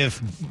 if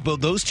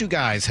those 2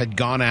 guys had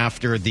gone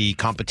after the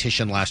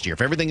competition last year,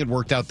 if everything had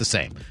worked out the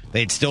same,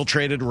 they had still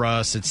traded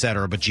Russ,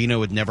 etc., but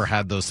Gino had never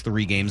had those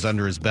 3 games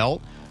under his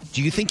belt,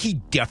 do you think he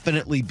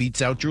definitely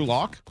beats out Drew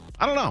Lock?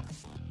 I don't know.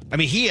 I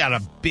mean, he had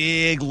a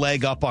big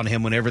leg up on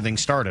him when everything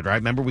started, right?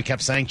 Remember, we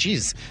kept saying,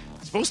 geez,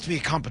 it's supposed to be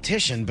a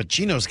competition, but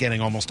Gino's getting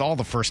almost all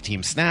the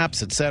first-team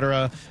snaps,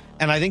 etc.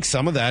 And I think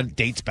some of that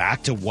dates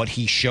back to what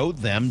he showed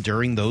them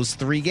during those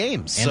 3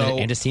 games.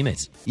 And his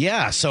teammates.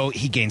 Yeah, so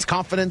he gains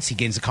confidence. He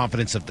gains the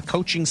confidence of the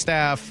coaching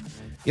staff.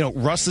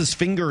 Russ's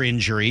finger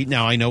injury,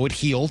 now I know it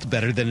healed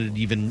better than it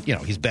even,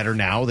 he's better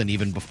now than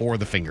even before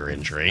the finger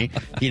injury.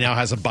 He now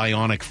has a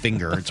bionic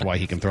finger. It's why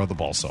he can throw the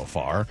ball so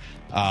far.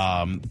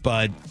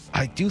 But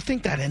I do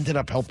think that ended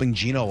up helping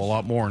Gino a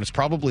lot more, and it's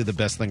probably the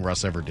best thing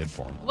Russ ever did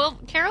for him. Well,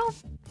 Carroll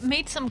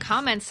made some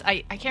comments.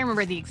 I can't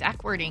remember the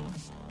exact wording,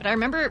 but I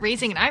remember it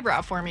raising an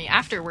eyebrow for me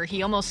after, where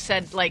he almost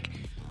said, like,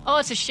 oh,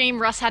 it's a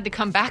shame Russ had to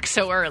come back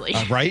so early.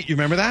 Right? You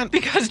remember that?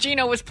 Because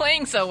Gino was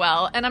playing so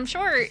well. And I'm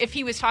sure if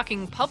he was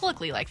talking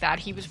publicly like that,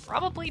 he was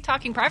probably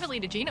talking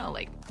privately to Gino,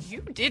 like, you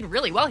did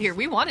really well here.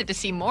 We wanted to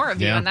see more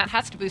of you, and that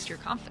has to boost your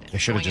confidence. They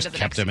should have just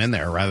kept him in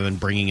there rather than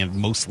bringing in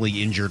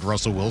mostly injured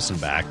Russell Wilson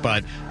back.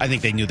 But I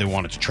think they knew they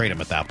wanted to trade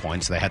him at that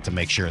point, so they had to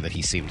make sure that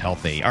he seemed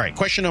healthy. All right,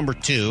 question number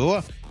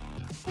 2.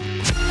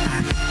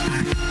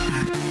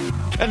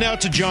 And now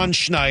to John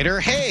Schneider.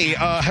 Hey,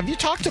 have you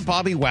talked to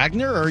Bobby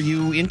Wagner? Are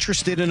you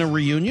interested in a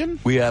reunion?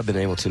 We have been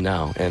able to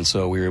now. And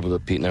so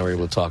Pete and I were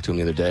able to talk to him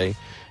the other day,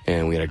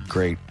 and we had a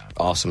great,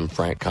 awesome,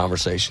 frank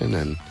conversation.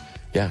 And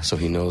yeah, so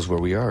he knows where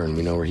we are and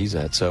we know where he's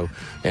at. So,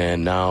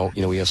 and now,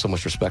 we have so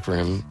much respect for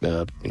him,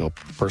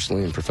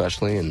 personally and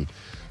professionally. And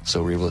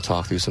so we're able to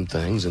talk through some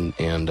things and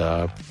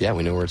yeah,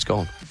 we know where it's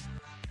going.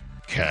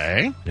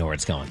 Okay. Know where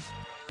it's going.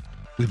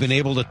 We've been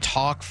able to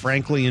talk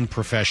frankly and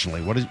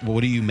professionally.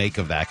 What do you make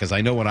of that? Because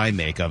I know what I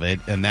make of it,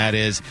 and that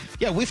is,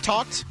 yeah, we've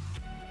talked.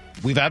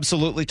 We've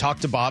absolutely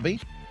talked to Bobby.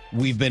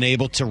 We've been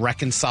able to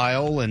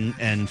reconcile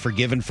and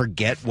forgive and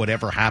forget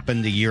whatever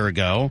happened a year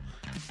ago.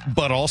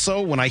 But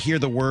also, when I hear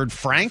the word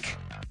frank,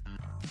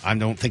 I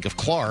don't think of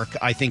Clark.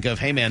 I think of,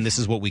 hey, man, this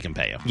is what we can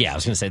pay you. Yeah, I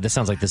was going to say, this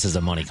sounds like this is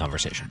a money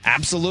conversation.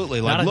 Absolutely.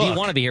 Not if you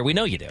want to be here. We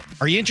know you do.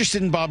 Are you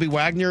interested in Bobby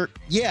Wagner?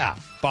 Yeah.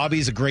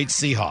 Bobby's a great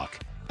Seahawk.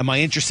 Am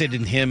I interested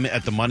in him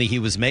at the money he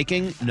was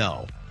making?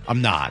 No,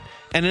 I'm not.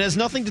 And it has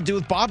nothing to do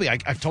with Bobby.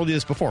 I've told you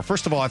this before.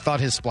 First of all, I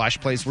thought his splash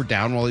plays were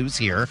down while he was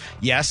here.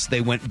 Yes,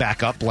 they went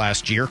back up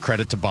last year.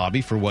 Credit to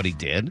Bobby for what he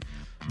did.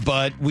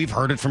 But we've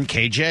heard it from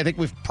KJ. I think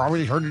we've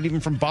probably heard it even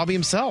from Bobby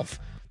himself.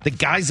 The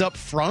guys up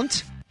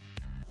front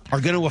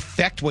are going to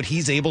affect what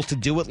he's able to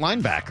do at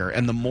linebacker.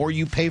 And the more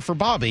you pay for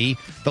Bobby,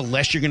 the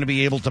less you're going to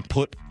be able to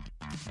put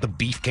the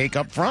beefcake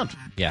up front.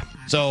 Yeah.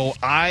 So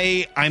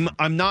I'm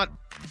not...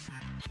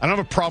 I don't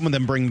have a problem with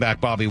them bringing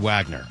back Bobby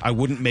Wagner. I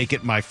wouldn't make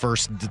it my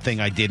first thing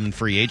I did in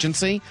free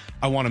agency.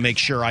 I want to make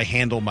sure I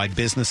handle my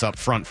business up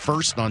front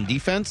first on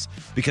defense,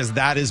 because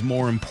that is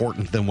more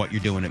important than what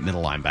you're doing at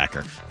middle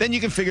linebacker. Then you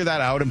can figure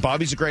that out, and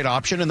Bobby's a great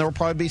option, and there will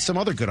probably be some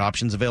other good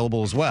options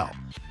available as well.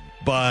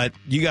 But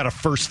you got to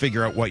first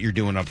figure out what you're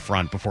doing up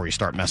front before you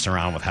start messing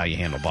around with how you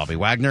handle Bobby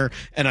Wagner,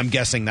 and I'm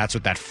guessing that's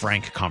what that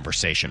frank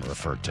conversation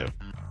referred to.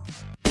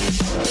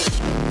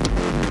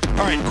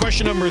 All right,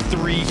 question number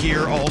 3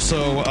 here,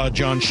 also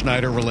John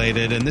Schneider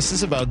related, and this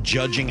is about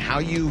judging how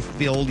you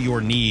fill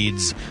your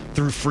needs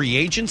through free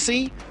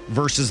agency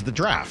versus the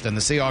draft. And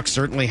the Seahawks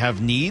certainly have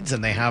needs,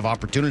 and they have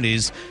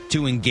opportunities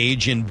to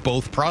engage in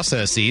both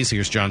processes.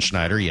 Here's John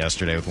Schneider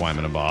yesterday with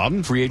Wyman and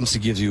Bob. Free agency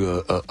gives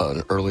you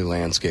an early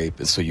landscape,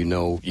 and so you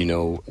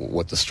know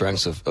what the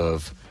strengths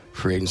of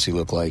free agency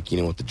look like,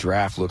 what the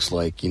draft looks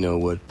like,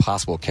 what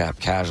possible cap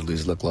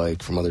casualties look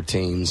like from other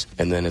teams,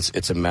 and then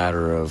it's a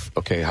matter of,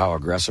 okay, how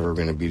aggressive are we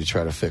going to be to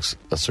try to fix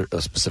a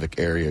specific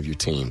area of your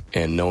team,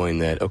 and knowing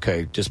that,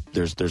 okay, just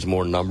there's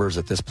more numbers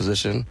at this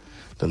position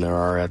than there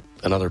are at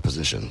another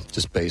position,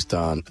 just based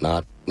on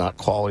not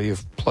quality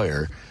of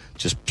player,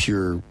 just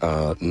pure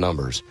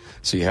numbers.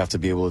 So you have to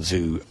be able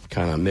to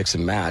kind of mix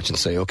and match and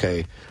say,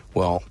 okay,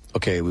 we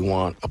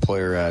want a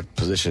player at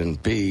position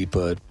B,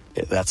 but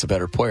that's a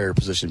better player,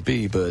 position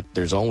B, but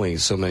there's only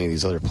so many of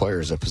these other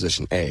players at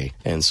position A.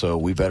 And so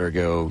we better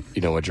go,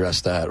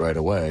 address that right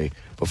away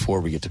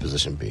before we get to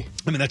position B.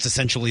 I mean, that's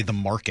essentially the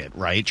market,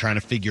 right? Trying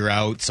to figure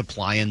out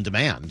supply and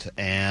demand.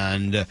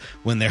 And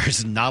when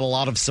there's not a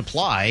lot of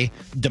supply,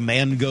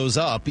 demand goes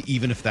up,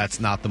 even if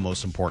that's not the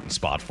most important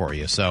spot for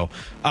you. So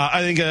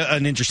I think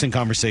an interesting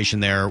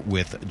conversation there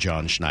with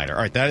John Schneider.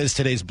 All right, that is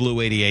today's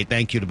Blue 88.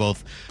 Thank you to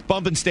both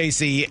Bump and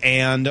Stacy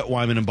and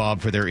Wyman and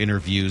Bob for their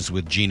interviews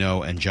with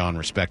Gino and John,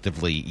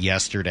 respectively,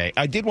 yesterday.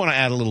 I did want to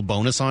add a little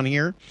bonus on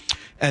here.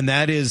 And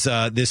that is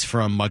this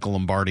from Michael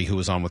Lombardi, who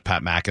was on with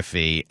Pat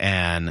McAfee.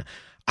 And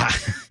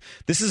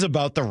this is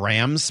about the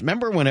Rams.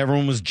 Remember when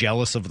everyone was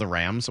jealous of the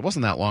Rams? It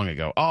wasn't that long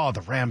ago. Oh,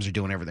 the Rams are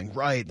doing everything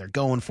right. They're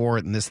going for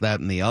it and this, that,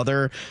 and the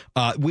other.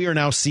 We are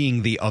now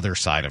seeing the other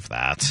side of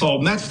that. Oh,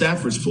 Matt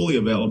Stafford's fully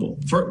available.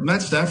 For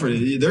Matt Stafford,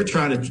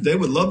 they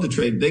would love to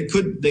trade.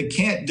 They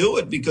can't do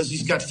it because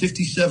he's got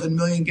 $57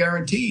 million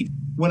guaranteed.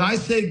 When I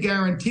say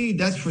guaranteed,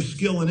 that's for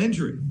skill and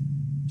injury.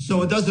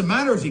 So it doesn't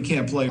matter if he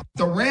can't play.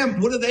 The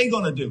Rams, what are they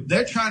going to do?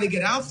 They're trying to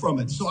get out from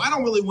it. So I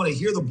don't really want to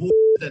hear the bull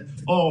that,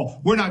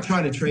 oh, we're not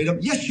trying to trade him.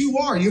 Yes, you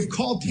are. You've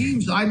called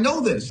teams. I know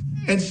this.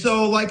 And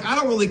so, I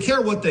don't really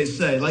care what they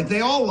say.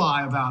 They all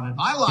lie about it.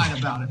 I lie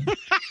about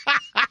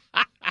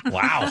it.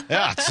 Wow.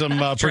 Yeah, some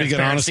pretty good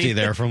honesty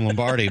there from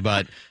Lombardi.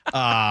 But,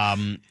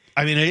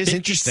 it is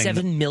interesting.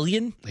 $7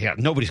 million? Yeah,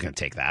 nobody's going to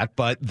take that.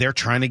 But they're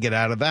trying to get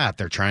out of that.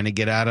 They're trying to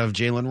get out of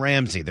Jalen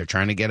Ramsey. They're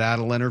trying to get out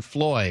of Leonard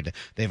Floyd.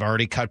 They've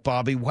already cut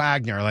Bobby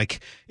Wagner.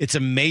 It's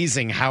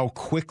amazing how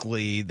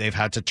quickly they've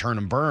had to turn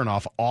and burn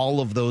off all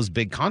of those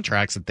big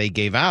contracts that they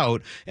gave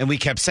out. And we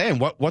kept saying,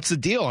 what's the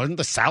deal? Isn't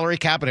the salary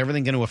cap and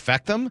everything going to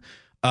affect them?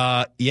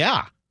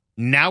 Yeah,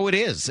 now it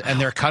is. And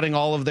they're cutting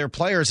all of their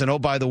players. And, oh,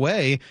 by the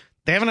way,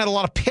 they haven't had a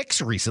lot of picks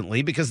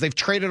recently because they've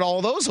traded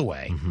all those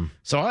away. Mm-hmm.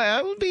 So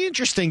it would be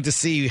interesting to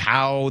see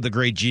how the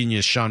great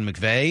genius Sean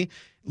McVay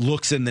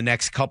looks in the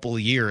next couple of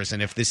years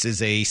and if this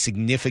is a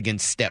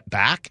significant step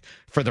back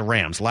for the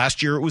Rams.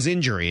 Last year it was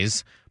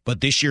injuries, but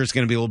this year it's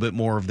going to be a little bit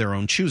more of their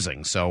own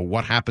choosing. So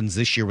what happens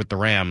this year with the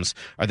Rams?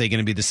 Are they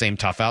going to be the same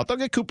tough out? They'll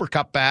get Cooper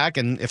Kupp back,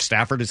 and if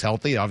Stafford is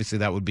healthy, obviously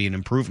that would be an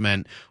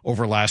improvement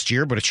over last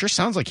year, but it sure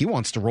sounds like he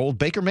wants to roll with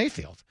Baker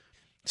Mayfield.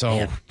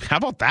 So how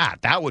about that?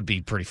 That would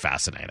be pretty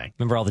fascinating.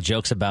 Remember all the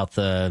jokes about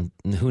the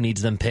who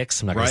needs them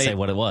picks? I'm not going to say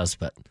what it was,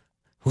 but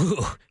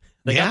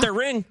they got their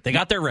ring. They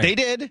got their ring. They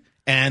did.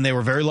 And they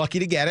were very lucky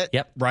to get it.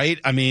 Yep. Right?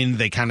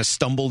 They kind of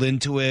stumbled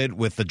into it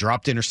with the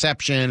dropped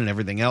interception and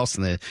everything else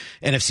in the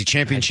NFC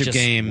Championship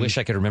game. I wish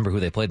I could remember who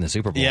they played in the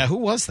Super Bowl. Yeah, who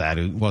was that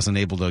who wasn't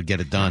able to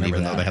get it done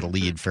even though they had a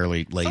lead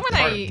fairly late?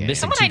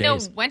 Someone I know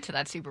went to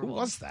that Super Bowl. Who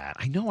was that?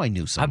 I know I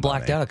knew somebody. I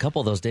blacked out a couple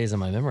of those days in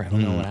my memory. I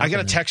don't know what happened. I got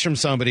a text from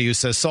somebody who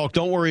says, Salk,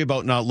 don't worry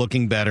about not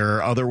looking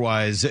better.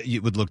 Otherwise, it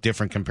would look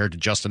different compared to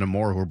Justin and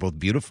Moore, who are both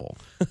beautiful.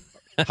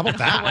 How about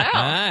that?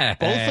 Wow.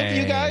 Both of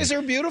you guys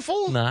are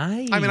beautiful?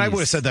 Nice. I would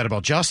have said that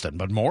about Justin,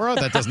 but Maura,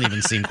 that doesn't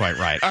even seem quite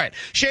right. All right.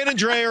 Shannon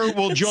Dreyer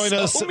will join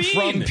us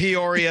from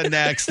Peoria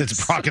next.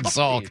 It's Brock and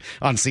Salk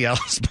on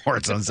Seattle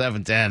Sports on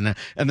 710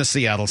 and the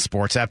Seattle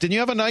Sports app. Didn't you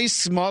have a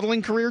nice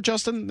modeling career,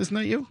 Justin? Isn't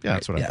that you? Yeah,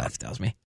 that's what I thought. That was me.